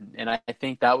Pettine. And I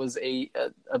think that was a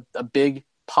big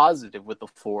positive with the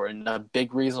 4 and a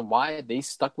big reason why they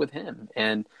stuck with him.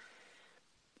 And,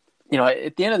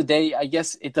 at the end of the day, I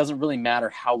guess it doesn't really matter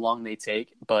how long they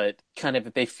take, but kind of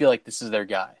if they feel like this is their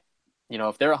guy.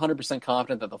 If they're 100%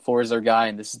 confident that the 4 is their guy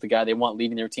and this is the guy they want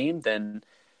leading their team, then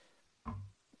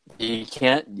you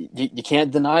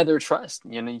can't deny their trust.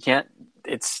 You can't.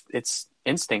 It's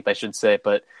instinct, I should say.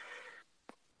 But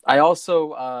I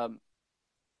also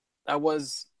I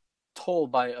was told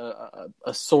by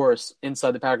a source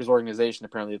inside the Packers organization,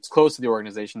 apparently it's close to the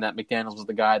organization, that McDaniels was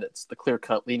the guy that's the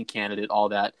clear-cut leading candidate, all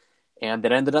that, and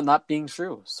that ended up not being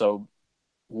true. So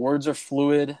words are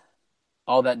fluid.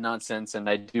 All that nonsense, and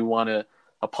I do want to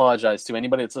apologize to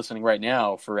anybody that's listening right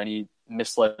now for any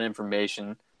misled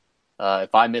information.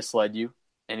 If I misled you,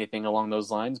 anything along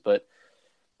those lines, but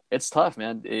it's tough,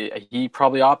 man. He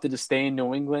probably opted to stay in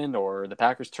New England, or the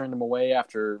Packers turned him away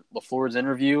after LaFleur's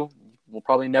interview. We'll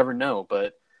probably never know,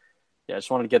 but yeah, I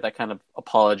just wanted to get that kind of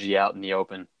apology out in the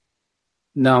open.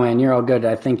 No, man, you're all good.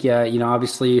 I think,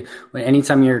 obviously,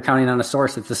 anytime you're counting on a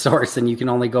source, it's a source, and you can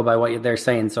only go by what they're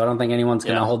saying. So I don't think anyone's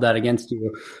going to hold that against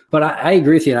you. But I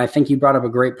agree with you, and I think you brought up a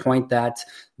great point that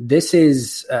this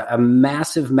is a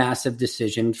massive, massive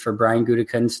decision for Brian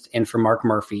Gutekunst and for Mark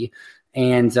Murphy,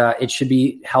 and it should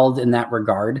be held in that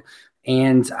regard.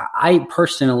 And I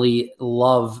personally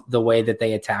love the way that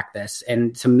they attack this.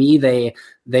 And to me,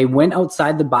 they went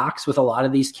outside the box with a lot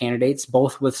of these candidates,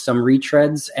 both with some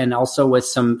retreads and also with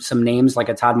some names like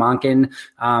a Todd Monken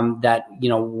that,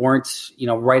 weren't,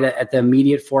 right at the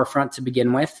immediate forefront to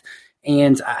begin with.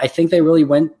 And I think they really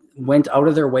went out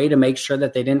of their way to make sure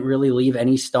that they didn't really leave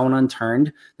any stone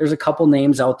unturned. There's a couple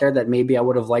names out there that maybe I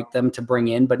would have liked them to bring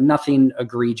in, but nothing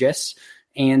egregious.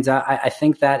 And I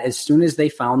think that as soon as they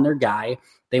found their guy,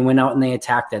 they went out and they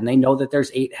attacked it. And they know that there's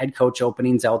 8 head coach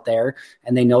openings out there,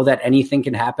 and they know that anything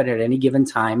can happen at any given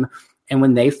time. And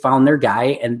when they found their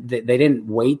guy, and they didn't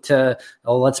wait to,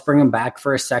 let's bring him back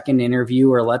for a second interview,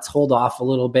 or let's hold off a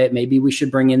little bit. Maybe we should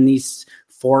bring in these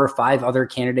 4 or 5 other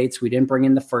candidates we didn't bring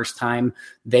in the first time.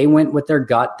 They went with their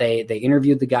gut. They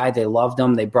interviewed the guy. They loved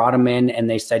him. They brought him in, and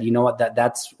they said, you know what,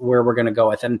 that's where we're going to go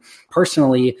with. And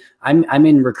personally, I'm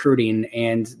in recruiting,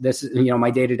 and this is, my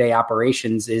day-to-day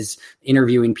operations is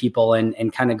interviewing people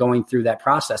and kind of going through that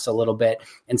process a little bit.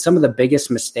 And some of the biggest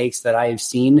mistakes that I've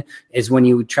seen is when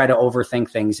you try to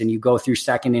overthink things and you go through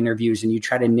second interviews and you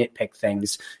try to nitpick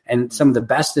things. And some of the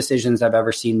best decisions I've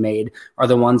ever seen made are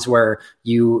the ones where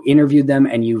you interviewed them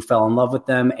and you fell in love with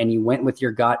them and you went with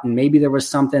your gut. And maybe there was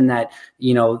something that,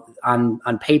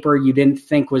 on paper you didn't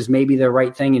think was maybe the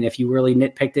right thing. And if you really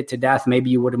nitpicked it to death, maybe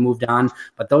you would have moved on.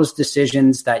 But those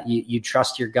decisions that you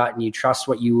trust your gut and you trust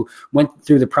what you went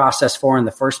through the process for in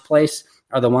the first place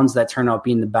are the ones that turn out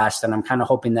being the best. And I'm kind of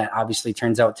hoping that obviously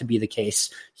turns out to be the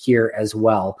case here as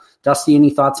well. Dusty, any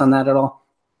thoughts on that at all?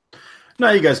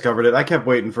 No, you guys covered it. I kept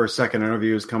waiting for second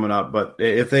interviews coming up, but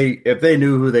if they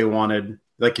knew who they wanted,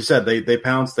 like you said, they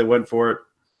pounced, they went for it.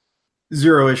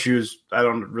 0 issues. I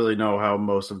don't really know how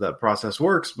most of that process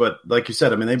works, but like you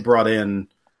said, they brought in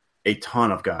a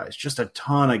ton of guys, just a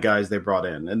ton of guys they brought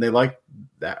in, and they liked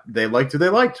that. They liked who they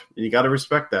liked, and you got to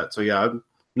respect that. So yeah,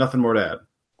 nothing more to add.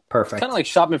 Perfect. It's kind of like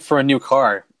shopping for a new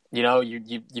car.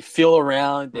 You feel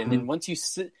around, and then once you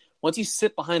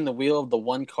sit behind the wheel of the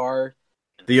one car,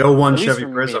 the 01 Chevy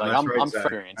Prism. I'm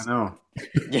I know.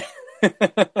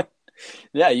 Yeah.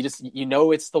 Yeah, you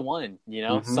know it's the one.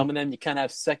 Some of them you kind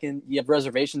of have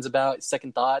reservations about,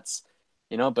 second thoughts.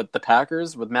 But the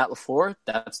Packers with Matt LaFleur,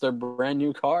 that's their brand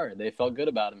new car. They felt good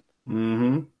about him.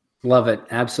 Mm-hmm. Love it.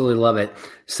 Absolutely love it.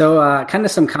 So kind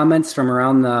of some comments from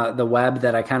around the web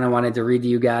that I kind of wanted to read to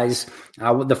you guys.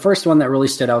 The first one that really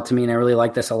stood out to me, and I really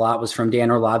like this a lot, was from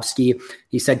Dan Orlovsky.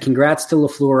 He said, "Congrats to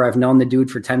LaFleur. I've known the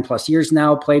dude for 10 plus years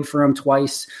now, played for him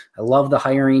twice. I love the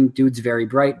hiring. Dude's very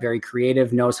bright, very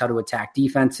creative, knows how to attack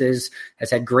defenses, has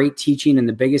had great teaching, and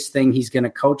the biggest thing, he's going to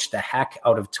coach the heck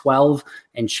out of 12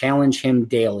 and challenge him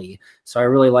daily." So I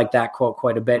really like that quote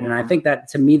quite a bit. And I think that,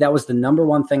 to me, that was the number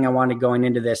one thing I wanted going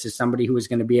into this, is somebody who was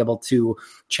going to be able to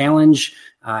challenge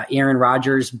Aaron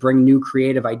Rodgers, bring new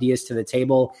creative ideas to the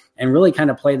table, and really kind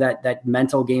of play that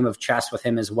mental game of chess with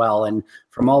him as well. And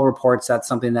from all reports, that's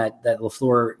something that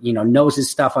LaFleur, knows his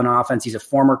stuff on offense. He's a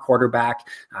former quarterback.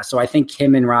 So I think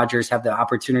him and Rodgers have the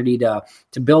opportunity to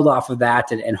build off of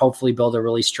that and hopefully build a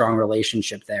really strong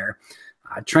relationship there.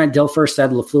 Trent Dilfer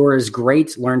said LaFleur is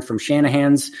great, learned from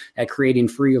Shanahan's at creating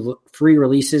free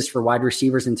releases for wide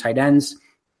receivers and tight ends.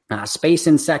 Space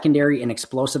in secondary and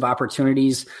explosive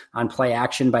opportunities on play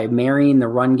action by marrying the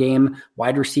run game,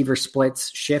 wide receiver splits,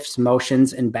 shifts,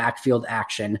 motions, and backfield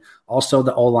action. Also,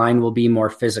 the O-line will be more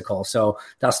physical. So,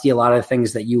 Dusty, a lot of the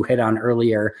things that you hit on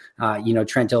earlier,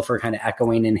 Trent Dilfer kind of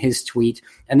echoing in his tweet.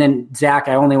 And then, Zach,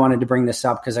 I only wanted to bring this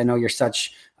up because I know you're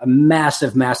such a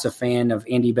massive, massive fan of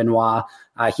Andy Benoit.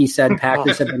 He said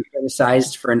Packers have been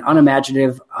criticized for an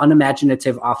unimaginative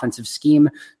offensive scheme.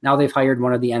 Now they've hired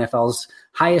one of the NFL's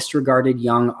highest regarded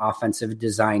young offensive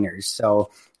designers.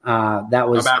 So that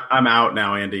was. I'm out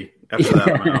now, Andy. After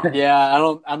that, I'm out.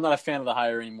 Yeah, I'm not a fan of the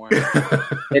hire anymore.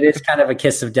 It is kind of a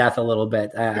kiss of death a little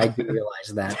bit. I do realize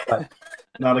that, but.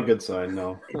 Not a good sign,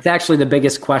 no. It's actually the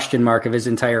biggest question mark of his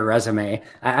entire resume.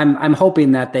 I'm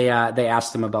hoping that they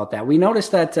asked him about that. We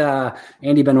noticed that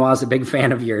Andy Benoit is a big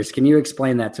fan of yours. Can you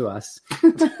explain that to us?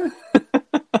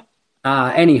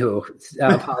 Anywho,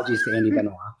 apologies to Andy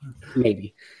Benoit,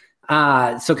 maybe.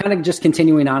 So kind of just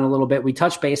continuing on a little bit, we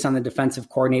touched base on the defensive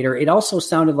coordinator. It also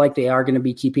sounded like they are going to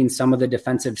be keeping some of the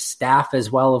defensive staff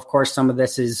as well. Of course, some of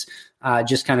this is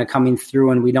just kind of coming through,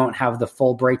 and we don't have the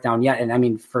full breakdown yet. And I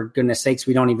mean, for goodness sakes,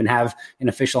 we don't even have an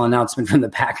official announcement from the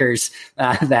Packers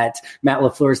that Matt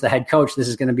LaFleur is the head coach. This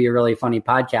is going to be a really funny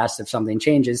podcast if something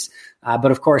changes.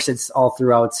 But of course, it's all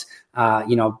throughout,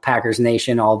 Packers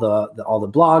Nation, all the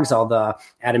blogs, all the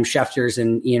Adam Schefters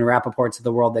and Ian Rappaports of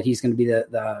the world, that he's going to be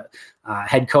the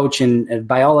head coach. And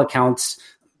by all accounts,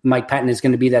 Mike Pettine is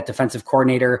going to be that defensive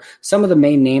coordinator. Some of the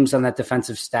main names on that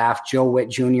defensive staff: Joe Witt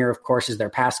Jr., of course, is their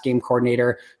pass game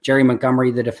coordinator; Jerry Montgomery,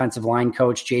 the defensive line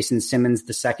coach; Jason Simmons,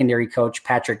 the secondary coach;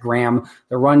 Patrick Graham,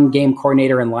 the run game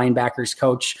coordinator and linebackers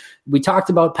coach. We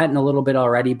talked about Pettine a little bit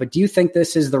already, but do you think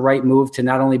this is the right move to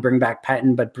not only bring back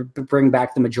Pettine, but bring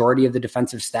back the majority of the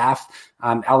defensive staff?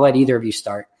 I'll let either of you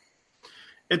start.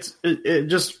 It's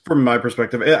just from my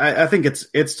perspective, I think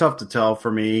it's tough to tell for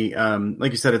me.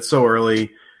 Like you said, it's so early.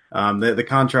 The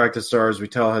contract, as far as we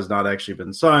tell, has not actually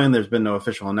been signed. There's been no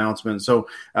official announcement. So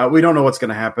we don't know what's going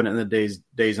to happen in the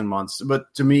days and months.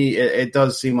 But to me, it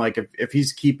does seem like if you're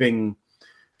keeping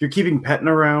Pettine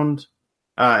around,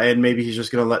 and maybe he's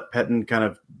just going to let Pettine kind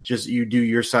of just, you do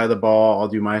your side of the ball, I'll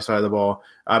do my side of the ball.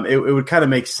 It would kind of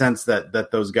make sense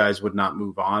that those guys would not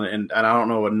move on. And I don't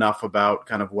know enough about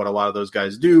kind of what a lot of those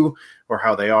guys do or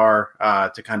how they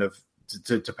are to kind of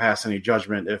to pass any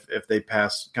judgment. If they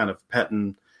pass kind of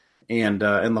Pettine and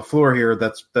LaFleur here,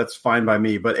 that's fine by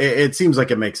me. But it seems like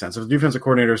it makes sense. If the defensive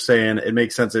coordinator is saying, it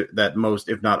makes sense that most,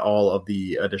 if not all, of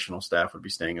the additional staff would be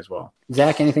staying as well.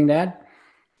 Zach, anything to add?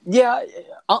 Yeah,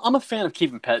 I'm a fan of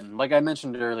keeping Pettine. Like I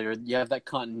mentioned earlier, you have that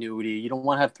continuity. You don't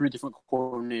want to have three different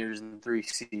coordinators in 3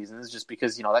 seasons, just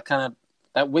because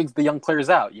that wigs the young players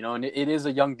out. And it is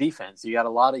a young defense. You got a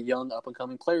lot of young up and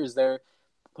coming players there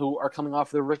who are coming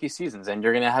off their rookie seasons, and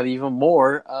you're going to have even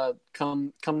more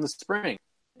come the spring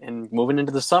and moving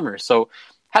into the summer. So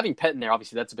having Pettine there,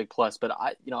 obviously that's a big plus. But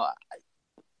I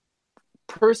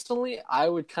personally, I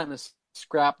would kind of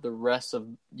scrap the rest of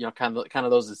kind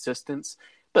of those assistants.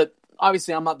 But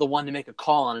obviously, I'm not the one to make a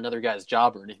call on another guy's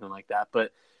job or anything like that.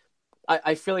 But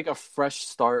I feel like a fresh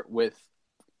start with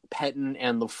Pettine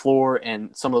and LaFleur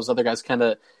and some of those other guys, kind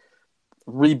of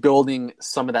rebuilding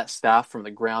some of that staff from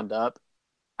the ground up,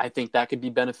 I think that could be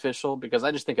beneficial, because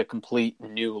I just think a complete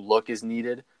new look is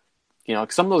needed.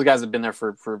 Some of those guys have been there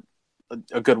for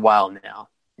a good while now,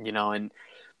 and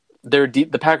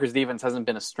the Packers defense hasn't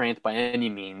been a strength by any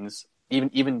means.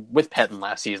 Even with Pettine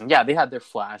last season, yeah, they had their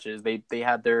flashes. They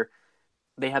had their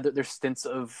stints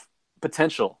of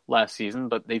potential last season,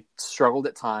 but they struggled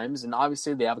at times. And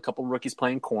obviously, they have a couple rookies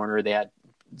playing corner. They had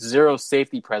zero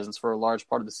safety presence for a large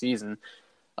part of the season.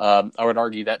 I would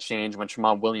argue that changed when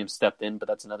Tramon Williams stepped in, but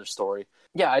that's another story.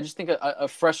 Yeah, I just think a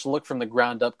fresh look from the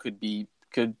ground up could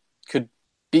could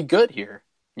be good here.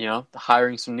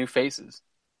 Hiring some new faces.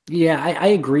 Yeah, I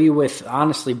agree with,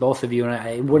 honestly, both of you, and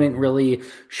it wouldn't really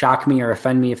shock me or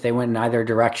offend me if they went in either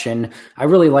direction. I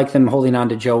really like them holding on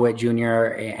to Joe Witt Jr.,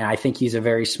 and I think he's a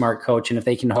very smart coach, and if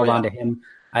they can hold on to him,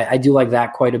 I do like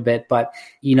that quite a bit. But,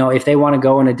 if they want to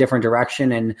go in a different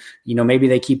direction and, maybe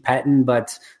they keep Pettine,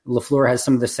 but LaFleur has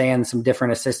some of the say and some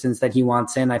different assistants that he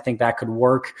wants in, I think that could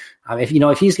work.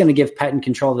 If he's going to give Pettine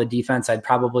control of the defense, I'd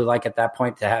probably like at that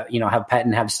point to have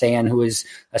Pettine have Stan, who his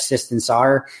assistants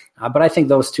are. But I think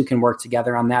those two can work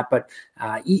together on that. But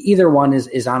either one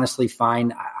is honestly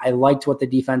fine. I liked what the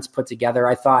defense put together.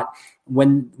 I thought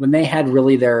when they had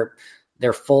really their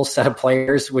full set of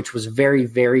players, which was very,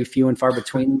 very few and far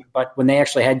between. But when they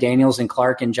actually had Daniels and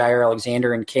Clark and Jair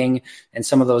Alexander and King and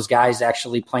some of those guys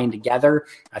actually playing together,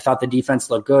 I thought the defense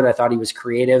looked good. I thought he was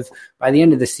creative. By the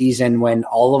end of the season, when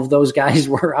all of those guys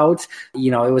were out,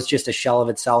 it was just a shell of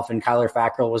itself, and Kyler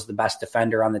Fackrell was the best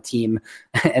defender on the team.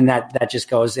 And that just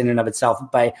goes in and of itself.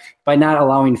 By not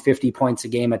allowing 50 points a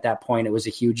game at that point, it was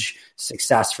a huge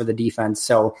success for the defense.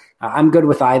 So I'm good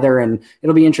with either, and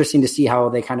it'll be interesting to see how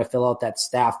they kind of fill out that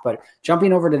staff. But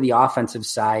jumping over to the offensive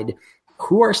side,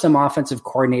 who are some offensive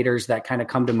coordinators that kind of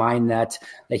come to mind that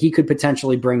he could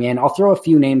potentially bring in? I'll throw a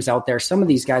few names out there. Some of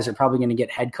these guys are probably going to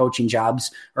get head coaching jobs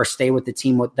or stay with the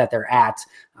team that they're at.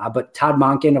 But Todd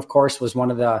Monken, of course, was one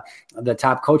of the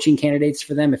top coaching candidates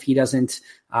for them. If he doesn't,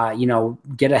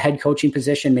 get a head coaching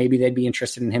position, maybe they'd be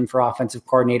interested in him for offensive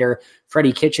coordinator.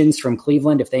 Freddie Kitchens from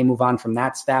Cleveland, if they move on from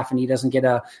that staff and he doesn't get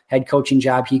a head coaching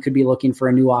job, he could be looking for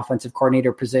a new offensive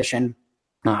coordinator position.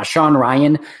 Sean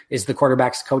Ryan is the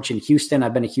quarterback's coach in Houston.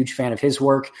 I've been a huge fan of his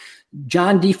work.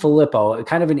 John DeFilippo,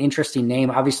 kind of an interesting name.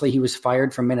 Obviously, he was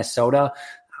fired from Minnesota.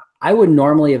 I would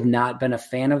normally have not been a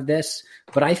fan of this,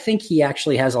 but I think he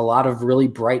actually has a lot of really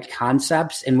bright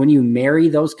concepts. And when you marry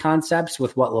those concepts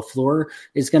with what LaFleur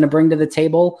is going to bring to the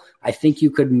table, I think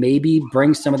you could maybe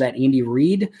bring some of that Andy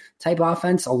Reid type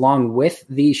offense along with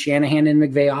the Shanahan and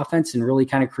McVay offense and really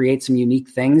kind of create some unique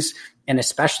things. And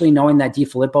especially knowing that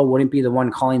DeFilippo wouldn't be the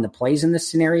one calling the plays in this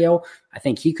scenario, I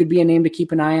think he could be a name to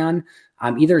keep an eye on.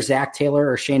 Either Zach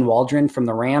Taylor or Shane Waldron from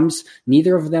the Rams.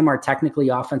 Neither of them are technically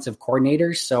offensive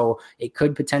coordinators, so it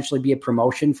could potentially be a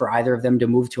promotion for either of them to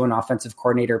move to an offensive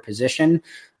coordinator position.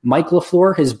 Mike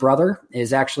LaFleur, his brother,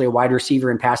 is actually a wide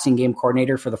receiver and passing game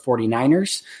coordinator for the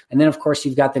 49ers. And then, of course,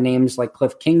 you've got the names like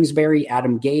Cliff Kingsbury,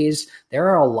 Adam Gase. There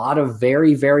are a lot of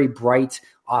very, very bright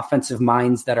offensive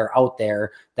minds that are out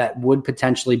there that would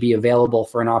potentially be available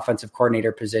for an offensive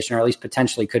coordinator position, or at least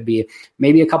potentially could be.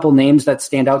 Maybe a couple names that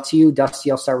stand out to you.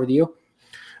 Dusty, I'll start with you.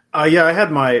 Yeah, I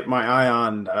had my eye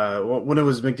on when it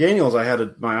was McDaniels. I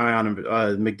had my eye on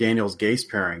McDaniels Gase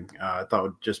pairing. I thought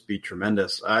would just be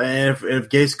tremendous. And if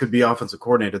Gase could be offensive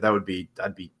coordinator,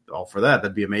 I'd be all for that.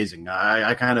 That'd be amazing.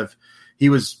 He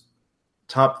was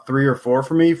top 3 or 4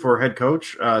 for me for head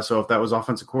coach. So if that was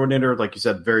offensive coordinator, like you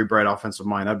said, very bright offensive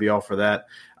mind, I'd be all for that.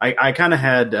 I kind of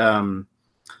had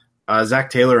Zach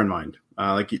Taylor in mind,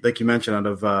 like you mentioned,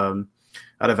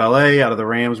 out of LA, out of the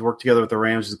Rams, worked together with the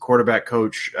Rams as a quarterback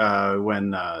coach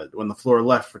when LaFleur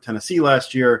left for Tennessee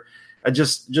last year.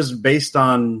 Just based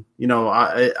on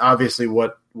obviously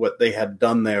what they had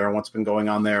done there and what's been going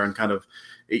on there, and kind of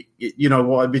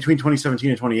between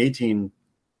 2017 and 2018.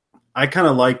 I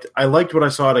liked what I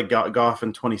saw at Goff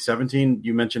in 2017.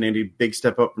 You mentioned, Andy, big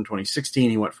step up from 2016.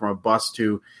 He went from a bust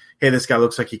to, hey, this guy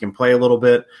looks like he can play a little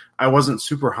bit. I wasn't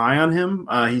super high on him.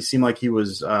 He seemed like he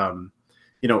was,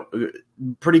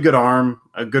 pretty good arm,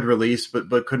 a good release,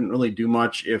 but couldn't really do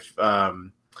much if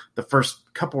the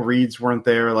first couple reads weren't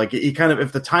there. Like he kind of,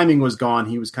 if the timing was gone,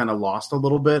 he was kind of lost a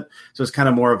little bit. So it's kind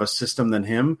of more of a system than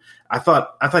him. I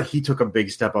thought he took a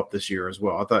big step up this year as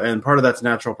well. And part of that's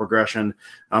natural progression,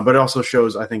 but it also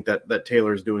shows, I think, that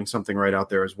Taylor is doing something right out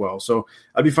there as well. So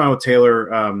I'd be fine with Taylor.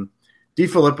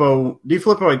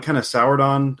 DeFilippo I'd kind of soured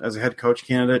on as a head coach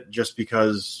candidate just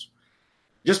because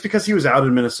he was out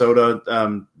in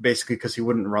Minnesota, basically because he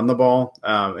wouldn't run the ball.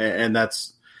 And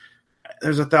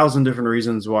there's 1,000 different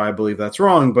reasons why I believe that's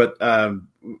wrong, but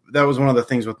that was one of the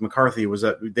things with McCarthy was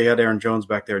that they had Aaron Jones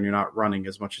back there and you're not running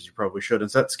as much as you probably should. And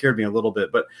so that scared me a little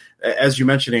bit. But as you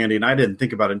mentioned, Andy, and I didn't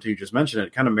think about it until you just mentioned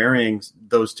it, kind of marrying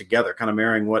those together, kind of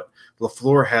marrying what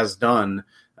LaFleur has done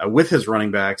with his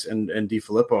running backs and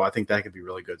DeFilippo, I think that could be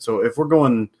really good. So if we're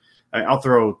going, I'll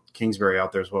throw Kingsbury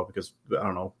out there as well because I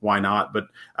don't know why not, but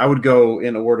I would go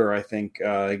in order. I think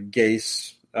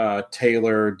Gase,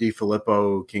 Taylor,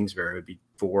 DeFilippo, Kingsbury would be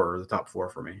the top 4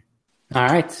 for me. All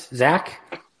right, Zach?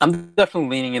 I'm definitely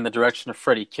leaning in the direction of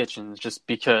Freddie Kitchens just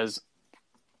because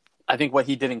I think what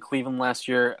he did in Cleveland last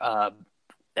year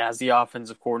as the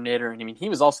offensive coordinator. And I mean, he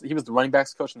was the running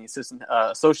backs coach and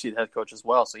the associate head coach as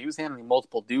well. So he was handling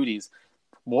multiple duties.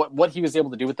 What he was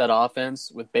able to do with that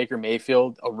offense with Baker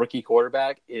Mayfield, a rookie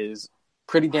quarterback, is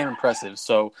pretty damn impressive.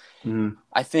 So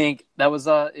I think that was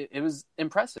it was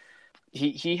impressive.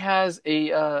 He has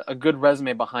a good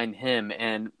resume behind him,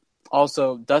 and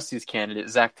also Dusty's candidate,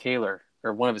 Zach Taylor,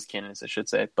 or one of his candidates, I should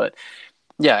say. But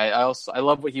yeah, I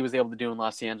love what he was able to do in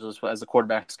Los Angeles as a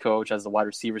quarterback's coach, as the wide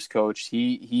receivers coach.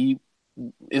 He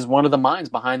is one of the minds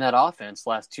behind that offense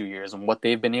last 2 years and what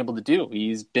they've been able to do.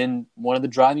 He's been one of the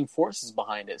driving forces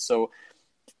behind it. So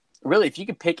really, if you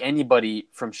could pick anybody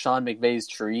from Sean McVay's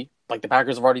tree, like the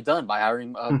Packers have already done by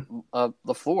hiring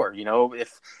LaFleur, you know,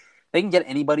 if they can get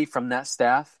anybody from that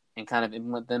staff and kind of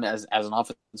implement them as an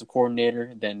offensive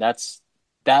coordinator, then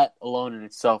that alone in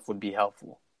itself would be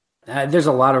helpful. There's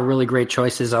a lot of really great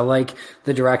choices. I like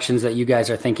the directions that you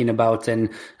guys are thinking about. And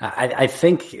I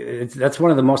think that's one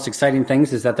of the most exciting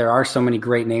things is that there are so many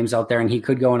great names out there, and he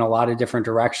could go in a lot of different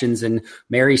directions and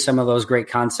marry some of those great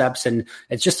concepts. And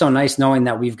it's just so nice knowing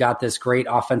that we've got this great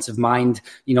offensive mind,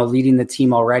 you know, leading the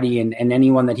team already. And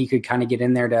anyone that he could kind of get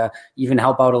in there to even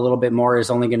help out a little bit more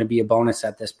is only going to be a bonus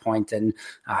at this point. And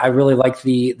I really like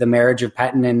the marriage of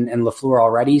Pettine and LaFleur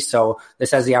already. So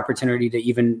this has the opportunity to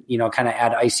even, you know, kind of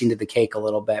add icing to the cake a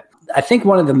little bit. I think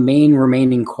one of the main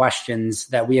remaining questions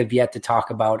that we have yet to talk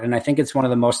about, and I think it's one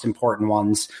of the most important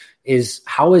ones, is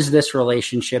how is this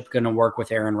relationship going to work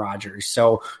with Aaron Rodgers?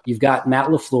 So you've got Matt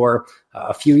LaFleur,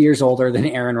 a few years older than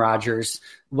Aaron Rodgers.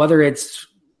 Whether it's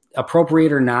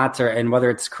appropriate or not, and whether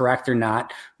it's correct or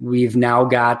not, we've now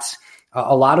got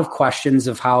a lot of questions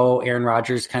of how Aaron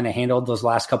Rodgers kind of handled those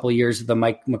last couple of years of the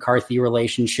Mike McCarthy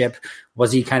relationship.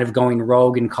 Was he kind of going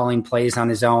rogue and calling plays on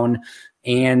his own?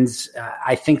 And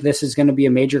I think this is going to be a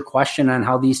major question on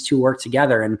how these two work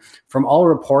together. And from all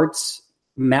reports,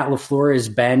 Matt LaFleur has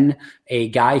been a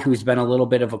guy who's been a little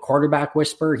bit of a quarterback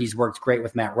whisperer. He's worked great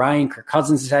with Matt Ryan. Kirk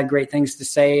Cousins has had great things to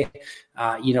say.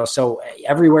 So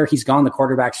everywhere he's gone, the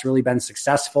quarterback's really been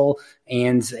successful,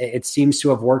 and it seems to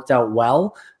have worked out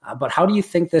well. But how do you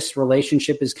think this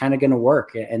relationship is kind of going to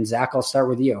work? And Zach, I'll start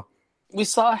with you. We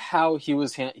saw how he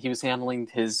was handling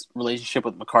his relationship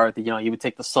with McCarthy. You know, he would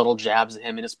take the subtle jabs at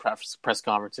him in his press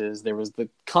conferences. There was the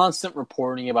constant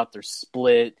reporting about their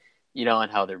split, you know, and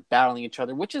how they're battling each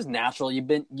other, which is natural.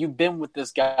 You've been with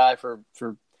this guy for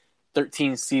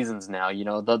 13 seasons now. You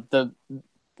know, the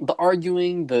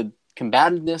arguing, the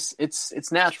combativeness, it's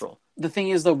natural. The thing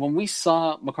is, though, when we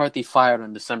saw McCarthy fired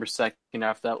on December 2nd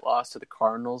after that loss to the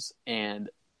Cardinals, and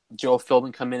Joe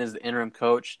Philbin come in as the interim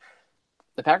coach,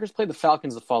 the Packers played the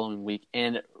Falcons the following week,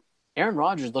 and Aaron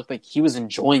Rodgers looked like he was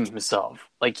enjoying himself.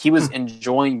 Like he was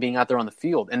enjoying being out there on the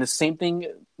field. And the same thing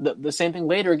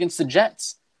later against the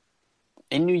Jets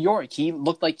in New York. He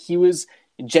looked like he was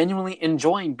genuinely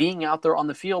enjoying being out there on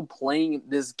the field playing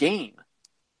this game.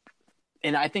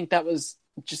 And I think that was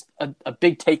just a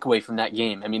big takeaway from that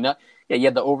game. I mean, you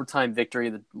had the overtime victory,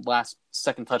 the last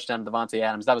second touchdown to Devontae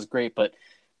Adams. That was great, but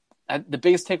the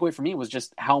biggest takeaway for me was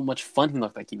just how much fun he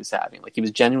looked like he was having. Like he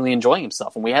was genuinely enjoying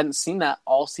himself, and we hadn't seen that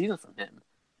all season from him.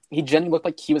 He genuinely looked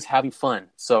like he was having fun.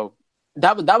 So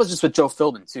that was just with Joe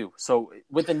Philbin too. So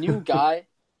with a new guy,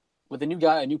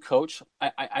 a new coach,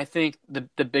 I think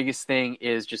the biggest thing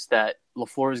is just that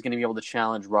LaFleur is going to be able to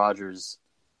challenge Rodgers.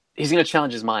 He's going to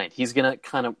challenge his mind. He's going to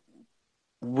kind of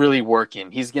really work him.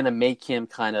 He's going to make him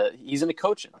he's going to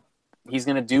coach him. He's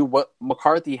going to do what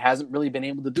McCarthy hasn't really been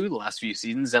able to do the last few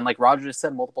seasons. And like Rodgers has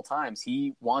said multiple times,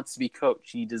 he wants to be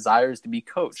coached. He desires to be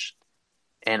coached.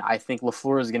 And I think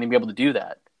LaFleur is going to be able to do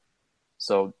that.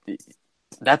 So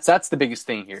that's the biggest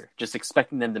thing here. Just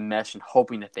expecting them to mesh and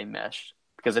hoping that they mesh.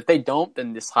 Because if they don't,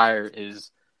 then this hire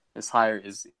is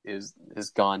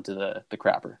gone to the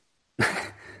crapper.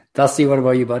 Dusty, what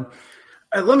about you, bud?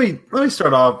 Let me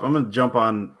start off. I'm going to jump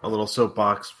on a little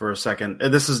soapbox for a second.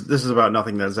 This is about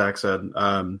nothing that Zach said.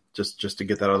 Just to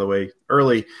get that out of the way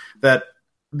early. That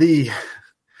and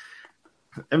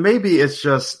maybe it's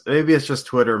just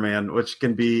Twitter, man, which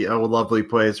can be a lovely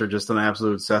place or just an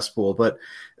absolute cesspool. But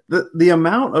the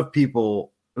amount of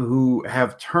people who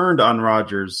have turned on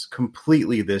Rodgers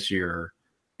completely this year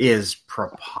is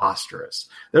preposterous.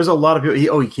 There's a lot of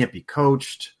people. He can't be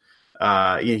coached.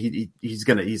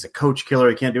 He's a coach killer.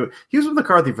 He can't do it. He was with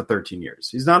McCarthy for 13 years.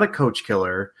 He's not a coach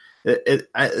killer.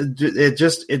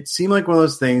 It seemed like one of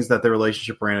those things that the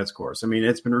relationship ran its course. I mean,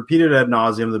 it's been repeated ad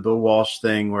nauseum, the Bill Walsh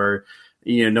thing where,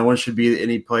 no one should be at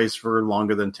any place for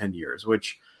longer than 10 years,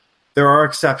 which there are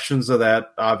exceptions to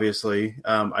that. Obviously.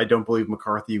 I don't believe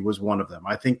McCarthy was one of them.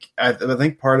 I think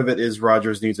part of it is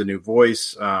Rodgers needs a new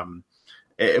voice.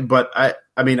 But I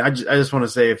just want to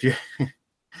say,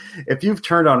 if you've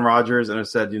turned on Rodgers and have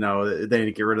said, they need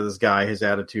to get rid of this guy, his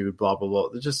attitude, blah, blah,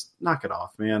 blah, just knock it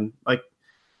off, man. Like,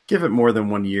 give it more than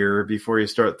 1 year before you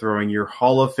start throwing your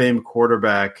Hall of Fame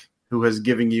quarterback who has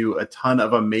given you a ton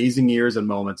of amazing years and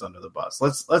moments under the bus.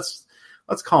 Let's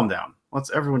calm down.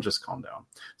 Let's everyone just calm down.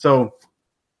 So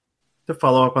to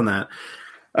follow up on that,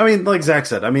 I mean, like Zach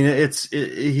said, I mean,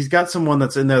 he's got someone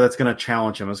that's in there that's going to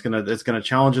challenge him. It's going to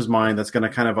challenge his mind. That's going to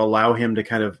kind of allow him to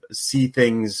kind of see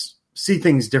things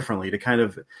differently, to kind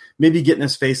of maybe get in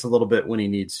his face a little bit when he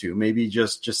needs to. Maybe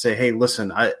just say, hey,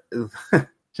 listen,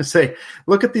 just say,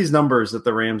 look at these numbers that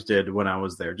the Rams did when I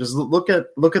was there. Just look at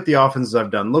the offenses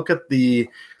I've done. Look at the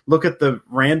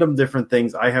random different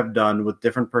things I have done with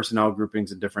different personnel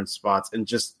groupings in different spots, and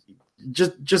just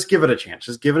give it a chance.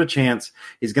 Just give it a chance.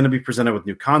 He's going to be presented with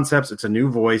new concepts. It's a new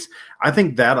voice. I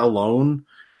think that alone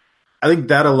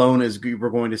is we're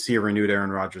going to see a renewed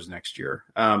Aaron Rodgers next year.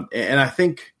 And I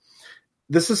think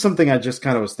this is something I just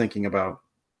kind of was thinking about.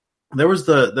 There's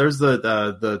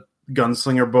the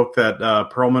Gunslinger book that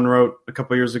Perlman wrote a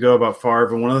couple years ago about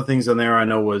Favre, and one of the things in there I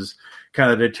know was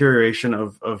kind of deterioration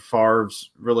of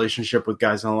Favre's relationship with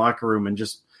guys in the locker room, and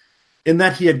just in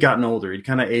that he had gotten older. He'd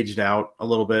kind of aged out a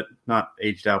little bit. Not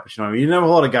aged out, but you didn't have a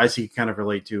lot of guys he could kind of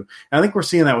relate to. And I think we're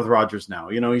seeing that with Rodgers now.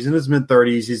 He's in his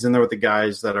mid-30s. He's in there with the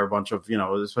guys that are a bunch of,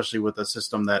 especially with a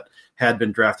system that had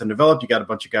been drafted and developed. You got a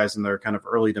bunch of guys in their kind of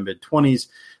early to mid-20s.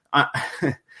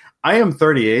 I am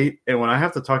 38, and when I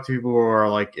have to talk to people who are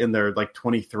like in their like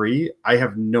 23, I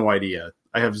have no idea.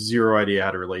 I have zero idea how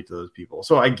to relate to those people.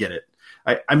 So I get it.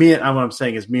 I mean, what I'm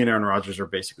saying is me and Aaron Rodgers are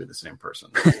basically the same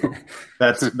person. So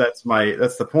that's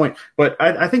the point. But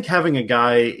I think having a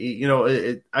guy,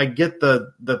 I get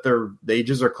that their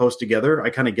ages are close together.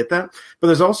 I kind of get that. But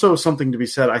there's also something to be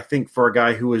said, I think, for a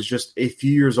guy who is just a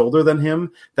few years older than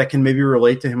him that can maybe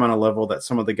relate to him on a level that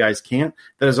some of the guys can't.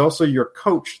 That is also your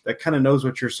coach that kind of knows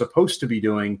what you're supposed to be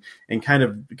doing and kind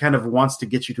of wants to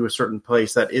get you to a certain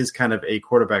place that is kind of a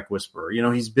quarterback whisperer.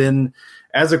 He's been,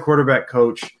 as a quarterback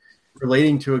coach,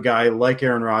 relating to a guy like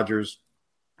Aaron Rodgers,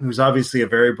 who's obviously a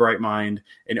very bright mind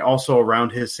and also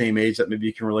around his same age that maybe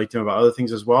you can relate to him about other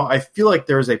things as well. I feel like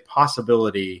there is a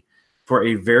possibility for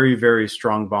a very, very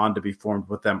strong bond to be formed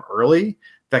with them early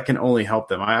that can only help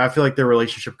them. I feel like their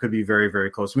relationship could be very,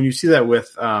 very close. When you see that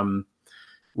with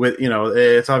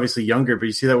it's obviously younger, but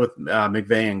you see that with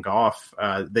McVay and Goff,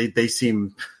 they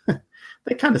seem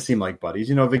they kind of seem like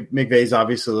buddies. McVay's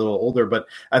obviously a little older, but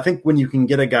I think when you can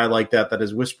get a guy like that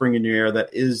is whispering in your ear, that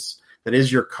is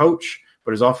your coach,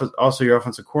 but is also your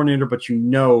offensive coordinator, but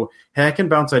hey, I can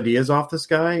bounce ideas off this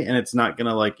guy, and it's not going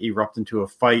to like erupt into a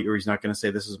fight, or he's not going to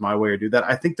say this is my way or do that.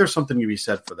 I think there's something to be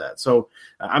said for that. So,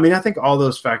 I mean, I think all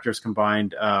those factors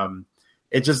combined,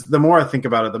 it just, the more I think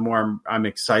about it, the more I'm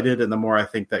excited, and the more I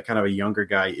think that kind of a younger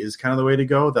guy is kind of the way to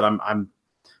go. That I'm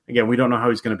again, we don't know how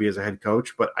he's going to be as a head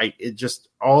coach, but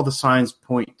all the signs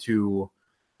point to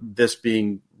this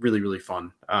being really, really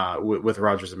fun with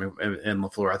Rodgers and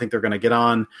LaFleur. I think they're going to get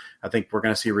on. I think we're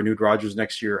going to see a renewed Rodgers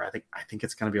next year. I think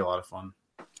it's going to be a lot of fun.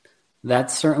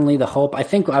 That's certainly the hope. I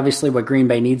think obviously what Green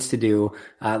Bay needs to do,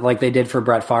 like they did for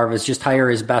Brett Favre, is just hire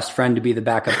his best friend to be the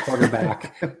backup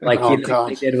quarterback, like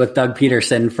they did with Doug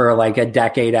Peterson for like a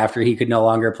decade after he could no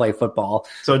longer play football.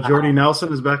 So Jordy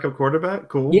Nelson is backup quarterback?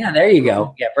 Cool. Yeah, there you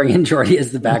go. Yeah, bring in Jordy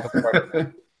as the backup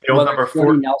quarterback. Number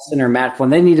 4, Nelson or Matt Flynn,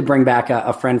 they need to bring back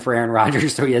a friend for Aaron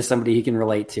Rodgers so he has somebody he can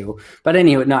relate to. But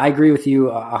anyway, no, I agree with you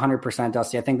 100%,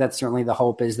 Dusty. I think that's certainly the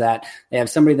hope, is that they have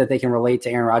somebody that they can relate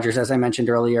to Aaron Rodgers. As I mentioned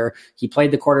earlier, he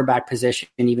played the quarterback position,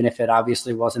 even if it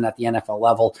obviously wasn't at the NFL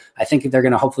level. I think they're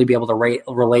going to hopefully be able to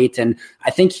relate, and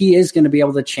I think he is going to be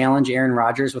able to challenge Aaron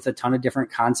Rodgers with a ton of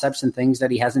different concepts and things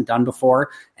that he hasn't done before.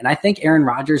 And I think Aaron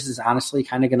Rodgers is honestly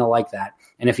kind of going to like that.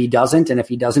 And if he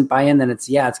doesn't buy in, then it's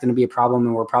going to be a problem,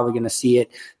 and we're probably going to see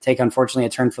it take, unfortunately, a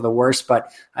turn for the worse.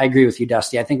 But I agree with you,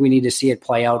 Dusty. I think we need to see it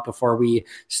play out before we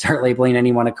start labeling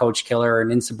anyone a coach killer or an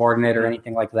insubordinate or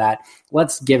anything like that.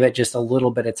 Let's give it just a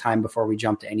little bit of time before we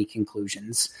jump to any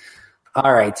conclusions.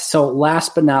 All right. So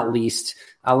last but not least,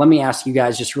 let me ask you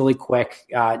guys just really quick.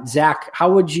 Zach,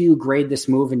 how would you grade this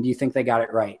move, and do you think they got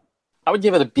it right? I would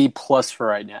give it a B+ for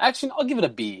right now. Actually, I'll give it a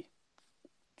B.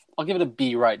 I'll give it a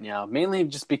B right now, mainly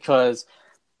just because,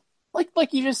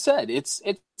 like you just said, it's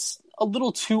a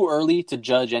little too early to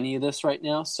judge any of this right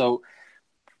now. So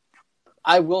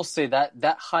I will say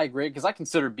that high grade, because I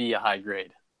consider B a high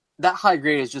grade, that high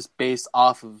grade is just based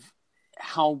off of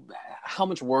how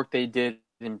much work they did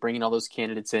in bringing all those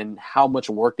candidates in, how much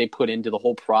work they put into the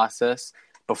whole process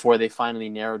before they finally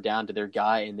narrowed down to their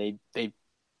guy, and they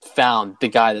found the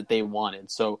guy that they wanted.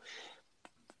 So,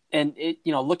 and it,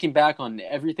 looking back on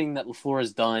everything that LaFleur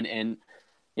has done, and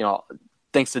you know,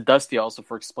 thanks to Dusty also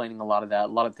for explaining a lot of that,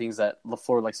 a lot of things that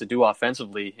LaFleur likes to do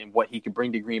offensively and what he could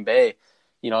bring to Green Bay.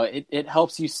 You know, it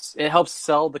helps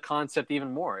sell the concept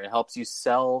even more. It helps you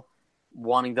sell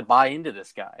wanting to buy into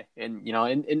this guy. And, you know,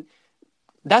 and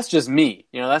that's just me.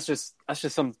 You know, that's just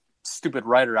some stupid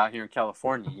writer out here in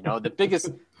California. You know, the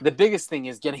biggest thing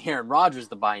is getting Aaron Rodgers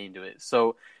to buy into it.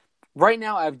 So right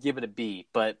now I would give it a B,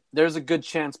 but there's a good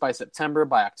chance by September,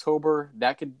 by October,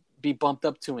 that could be bumped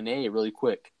up to an A really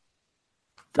quick.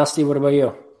 Dusty, what about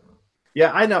you?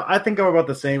 Yeah, I know. I think I'm about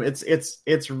the same.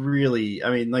 It's really, I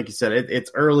mean, like you said,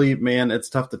 it's early, man. It's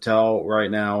tough to tell right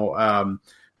now.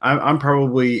 I'm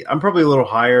probably a little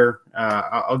higher.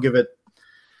 I'll give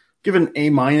an A-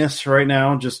 right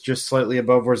now, just slightly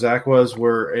above where Zach was.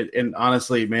 And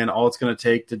honestly, man, all it's going to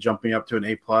take to jump me up to an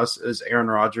A+ is Aaron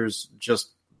Rodgers,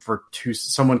 just for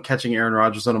someone catching Aaron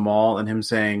Rodgers on a mall and him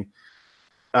saying,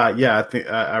 "Yeah, I think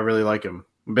I really like him."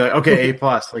 I'll be like, okay, A+,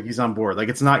 like he's on board. Like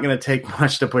it's not going to take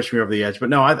much to push me over the edge. But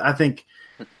no, I think.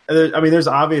 I mean, there's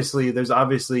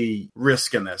obviously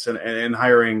risk in this, and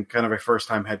hiring kind of a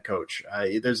first-time head coach.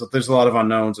 There's a lot of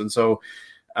unknowns, and so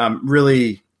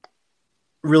really,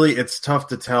 it's tough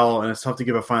to tell, and it's tough to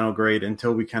give a final grade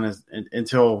until the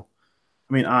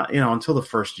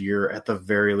first year at the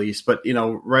very least. But you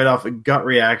know, right off a gut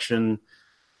reaction,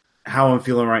 how I'm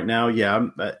feeling right now, yeah,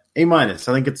 A-. I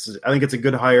think it's a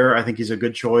good hire. I think he's a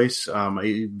good choice.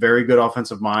 A very good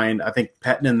offensive mind. I think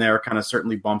Pettine in there kind of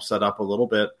certainly bumps that up a little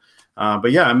bit.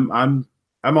 But yeah, I'm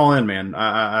all in, man.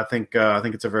 I think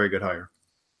it's a very good hire.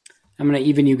 I'm going to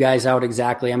even you guys out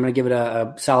exactly. I'm going to give it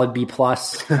a solid B+.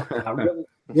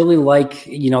 Really like,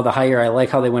 you know, the hire. I like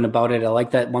how they went about it. I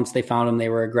like that once they found him, they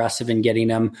were aggressive in getting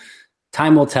him.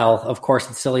 Time will tell. Of course,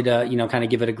 it's silly to, you know, kind of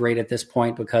give it a grade at this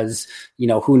point because, you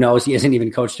know, who knows? He hasn't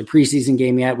even coached a preseason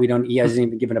game yet. He hasn't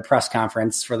even given a press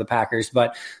conference for the Packers,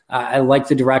 but I like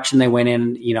the direction they went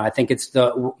in. You know, I think it's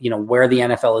where the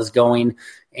NFL is going.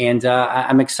 And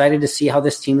I'm excited to see how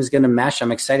this team is going to mesh.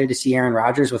 I'm excited to see Aaron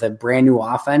Rodgers with a brand new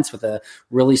offense, with a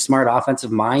really smart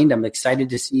offensive mind. I'm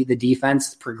excited to see the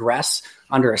defense progress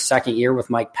under a second year with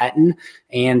Mike Pettine.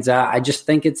 And I just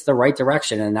think it's the right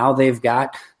direction. And now they've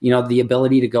got, you know, the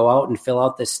ability to go out and fill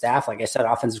out this staff. Like I said,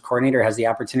 offensive coordinator has the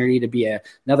opportunity to be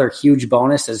another huge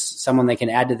bonus as someone they can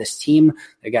add to this team.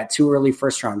 They got 2 early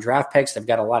first-round draft picks. They've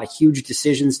got a lot of huge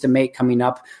decisions to make coming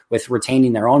up with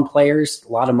retaining their own players,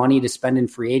 a lot of money to spend in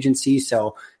free agency.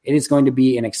 So it is going to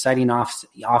be an exciting off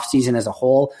season as a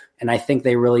whole. And I think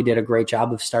they really did a great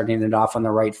job of starting it off on the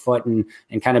right foot and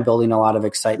kind of building a lot of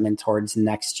excitement towards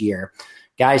next year.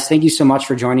 Guys, thank you so much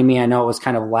for joining me. I know it was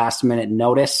kind of last minute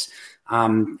notice. I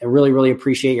really, really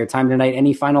appreciate your time tonight.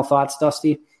 Any final thoughts,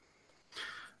 Dusty?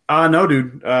 No,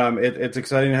 dude. It's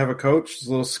exciting to have a coach. It's a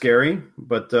little scary,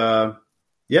 but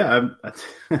yeah,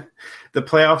 the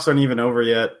playoffs aren't even over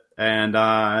yet. And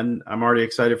I'm already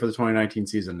excited for the 2019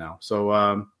 season now. So,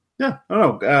 yeah, I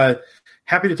don't know.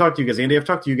 Happy to talk to you guys. Andy, I've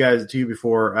talked to you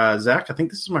before. Zach, I think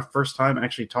this is my first time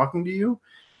actually talking to you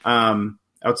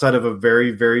outside of a very,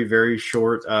 very, very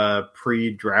short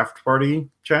pre-draft party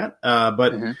chat.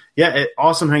 But yeah,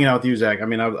 awesome hanging out with you, Zach. I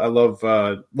mean, I love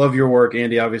your work.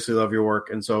 Andy, obviously love your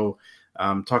work. And so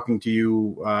talking to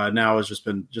you now has just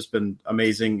been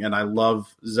amazing. And I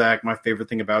love, Zach, my favorite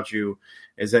thing about you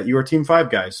is that you are Team 5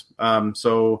 guys.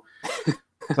 So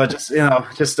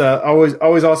just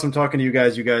always awesome talking to you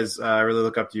guys. You guys, I really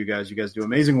look up to you guys. You guys do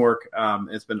amazing work.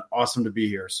 It's been awesome to be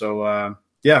here. So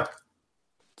yeah,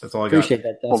 that's all I got. Appreciate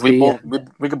that, Dusty. Well,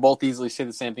 we could both easily say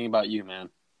the same thing about you, man.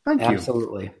 Thank you.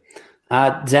 Absolutely.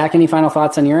 Zach, any final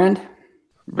thoughts on your end?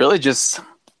 Really, just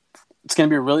it's going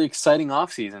to be a really exciting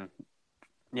offseason.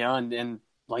 You know, and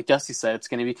like Dusty said, it's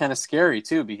going to be kind of scary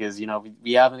too because, you know,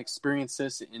 we haven't experienced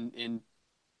this in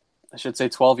I should say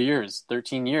 12 years,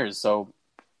 13 years. So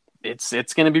it's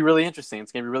going to be really interesting.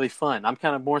 It's going to be really fun. I'm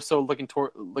kind of more so looking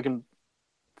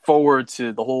forward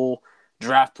to the whole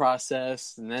draft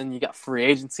process, and then you got free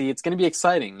agency. It's going to be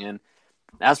exciting. And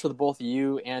as for the both of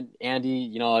you and Andy,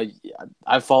 you know,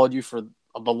 I've followed you for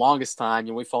the longest time,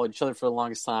 and we followed each other for the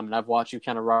longest time, and I've watched you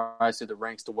kind of rise through the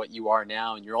ranks to what you are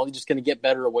now, and you're only just going to get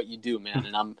better at what you do, man.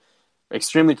 And I'm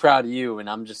extremely proud of you, and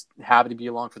I'm just happy to be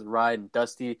along for the ride. And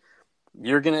Dusty,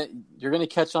 you're gonna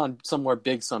catch on somewhere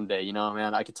big someday, you know,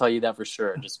 man. I can tell you that for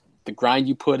sure. Just the grind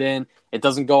you put in, it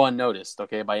doesn't go unnoticed,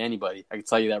 okay, by anybody. I can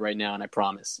tell you that right now, and I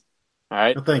promise. All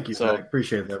right. Well, thank you, Zach.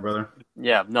 Appreciate that, brother.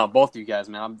 Yeah, no, both of you guys,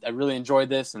 man. I really enjoyed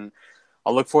this, and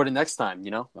I'll look forward to next time.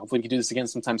 You know, hopefully we can do this again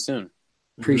sometime soon.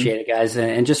 Appreciate it, guys.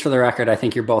 And just for the record, I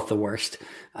think you're both the worst.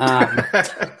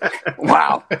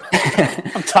 Wow.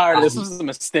 I'm tired of this. This is a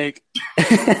mistake.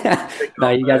 No,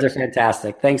 you guys are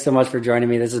fantastic. Thanks so much for joining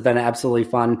me. This has been absolutely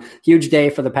fun. Huge day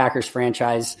for the Packers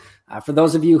franchise. For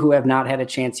those of you who have not had a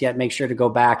chance yet, make sure to go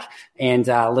back and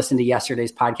listen to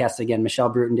yesterday's podcast again. Michelle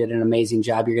Bruton did an amazing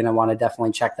job. You're going to want to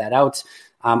definitely check that out.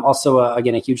 Also,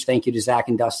 again, a huge thank you to Zach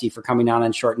and Dusty for coming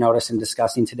on short notice and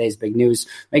discussing today's big news.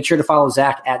 Make sure to follow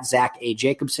Zach at Zach A.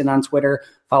 Jacobson on Twitter.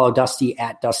 Follow Dusty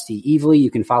at Dusty Evely.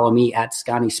 You can follow me at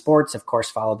Scotty Sports. Of course,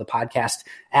 follow the podcast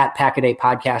at Pack-A-Day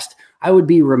Podcast. I would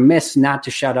be remiss not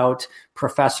to shout out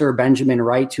Professor Benjamin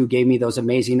Wright, who gave me those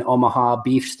amazing Omaha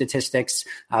beef statistics,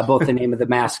 both the name of the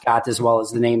mascot as well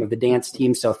as the name of the dance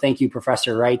team. So thank you,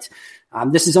 Professor Wright.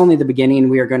 This is only the beginning.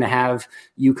 We are going to have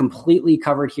you completely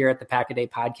covered here at the Pack-A-Day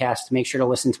Podcast. Make sure to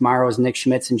listen tomorrow as Nick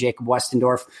Schmitz and Jacob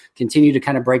Westendorf continue to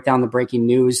kind of break down the breaking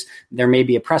news. There may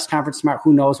be a press conference tomorrow.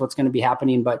 Who knows what's going to be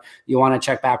happening, but you want to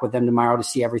check back with them tomorrow to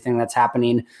see everything that's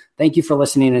happening. Thank you for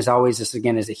listening. As always, this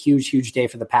again is a huge, huge day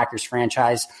for the Packers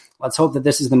franchise. Let's hope that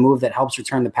this is the move that helps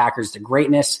return the Packers to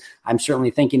greatness. I'm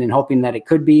certainly thinking and hoping that it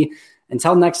could be.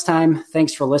 Until next time,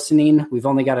 thanks for listening. We've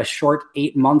only got a short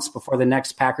 8 months before the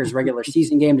next Packers regular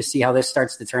season game to see how this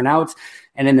starts to turn out.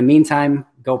 And in the meantime,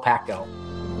 go Pack Go.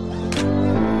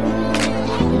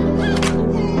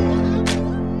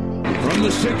 From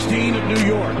the 16 of New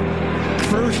York,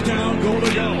 first down, goal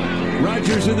to go.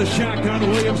 Rodgers in the shotgun,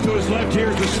 Williams to his left.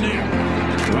 Here's the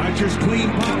snap. Rodgers clean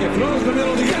pocket, throws the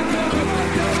middle of the end zone.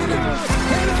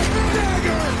 And a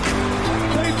dagger!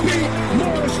 They beat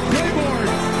Morris Claiborne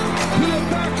to the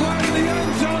back line of the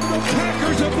end zone. The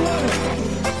Packers have won it.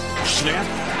 Snap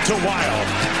to Wild.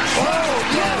 Oh,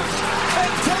 yes!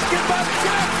 And taken by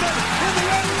Jackson in the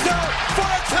end zone for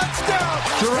a touchdown.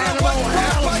 Geronimo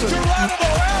Allison.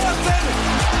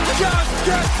 Josh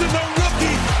Jackson, the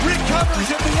rookie, recovers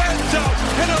in the end zone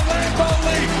in a Lambeau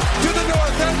lead to the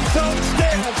north end zone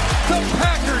stand. The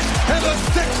Packers have a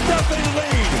 6-0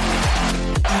 lead.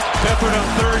 Peppered on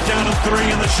third down and 3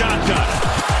 in the shotgun.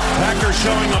 Packers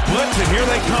showing a blitz, and here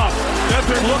they come.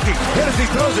 Beathard looking, hit as he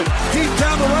throws it deep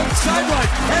down the right sideline.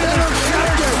 And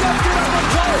intercepted on the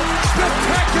play.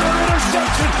 Spectacular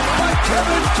interception by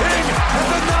Kevin King at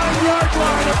the 9-yard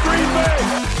line of Green Bay.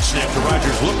 Snap to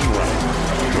Rodgers looking right.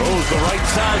 Throws the right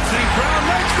side. St. Brown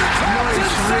makes the catch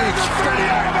inside the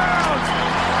 30 out of bounds.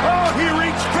 Oh, he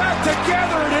reached back to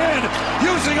gather it in,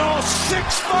 using all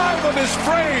 6'5" of his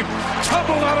frame.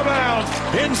 Tumbled out of bounds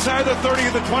inside the 30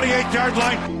 of the 28-yard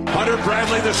line. Hunter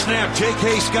Bradley the snap.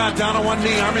 J.K. Scott down on one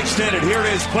knee, arm extended. Here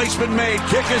it is. Placement made.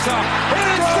 Kick is up. It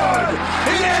is good.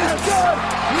 It is good.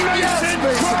 Mason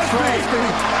Crosby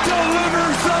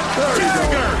delivers a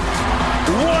dagger.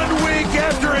 1 week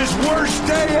after his worst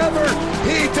day ever,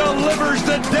 he delivers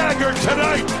the dagger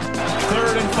tonight.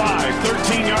 3rd and 5,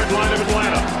 13-yard line of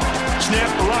Atlanta.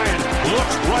 Snap, Ryan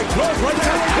looks right, throws right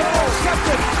down.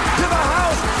 Intercepted to the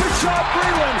house. Bashaud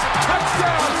Breeland,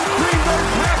 touchdown, Green Bay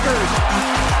Packers.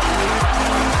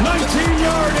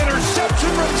 19-yard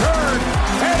interception return,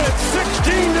 and it's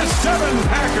 16-7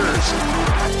 Packers.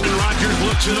 And Rodgers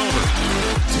looks it over,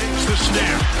 takes the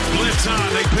snap, blitz on,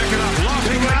 they pick it up,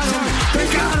 lofting right side. They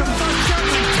got him.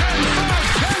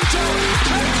 10-5, end zone,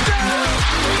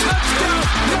 touchdown,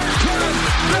 Mark Curtis,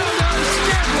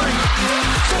 Scantling,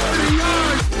 40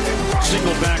 yards.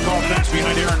 Single back offense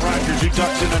behind Aaron Rodgers, who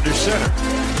ducks in under center.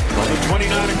 On the 29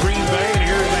 of Green Bay, and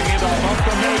here's the handoff up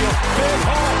the middle. Big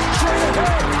hole, straight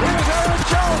ahead. Here's Aaron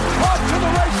Jones, off to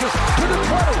the races, to the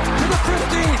 20, to the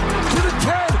 15, to the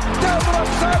 10, down the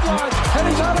left sideline, and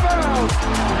he's out of bounds.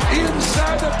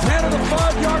 Inside the 10 of the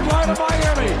 5-yard line of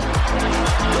Miami.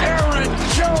 Aaron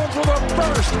Jones with a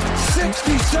burst,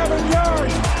 67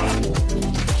 yards.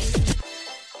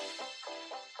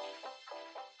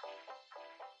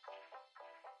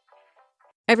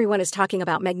 Everyone is talking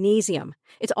about magnesium.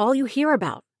 It's all you hear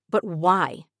about. But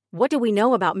why? What do we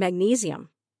know about magnesium?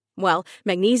 Well,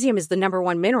 magnesium is the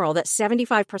 #1 mineral that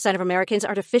 75% of Americans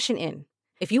are deficient in.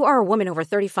 If you are a woman over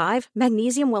 35,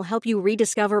 magnesium will help you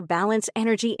rediscover balance,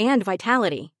 energy, and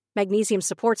vitality. Magnesium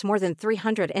supports more than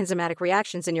 300 enzymatic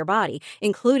reactions in your body,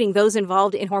 including those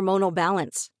involved in hormonal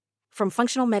balance. From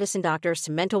functional medicine doctors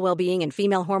to mental well-being and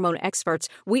female hormone experts,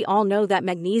 we all know that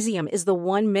magnesium is the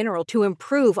one mineral to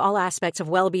improve all aspects of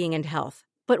well-being and health.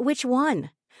 But which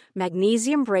one?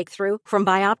 Magnesium Breakthrough from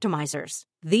Bioptimizers,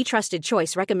 the trusted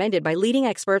choice recommended by leading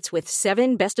experts with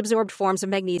 7 best-absorbed forms of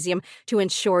magnesium to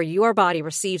ensure your body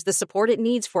receives the support it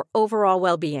needs for overall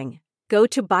well-being. Go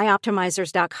to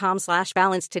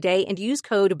bioptimizers.com/balance today and use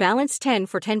code BALANCE10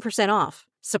 for 10% off.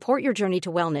 Support your journey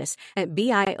to wellness at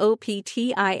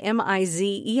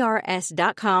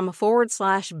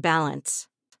BIOPTIMIZERS.com/balance.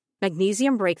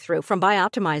 Magnesium Breakthrough from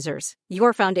Bioptimizers,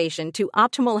 your foundation to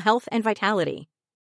optimal health and vitality.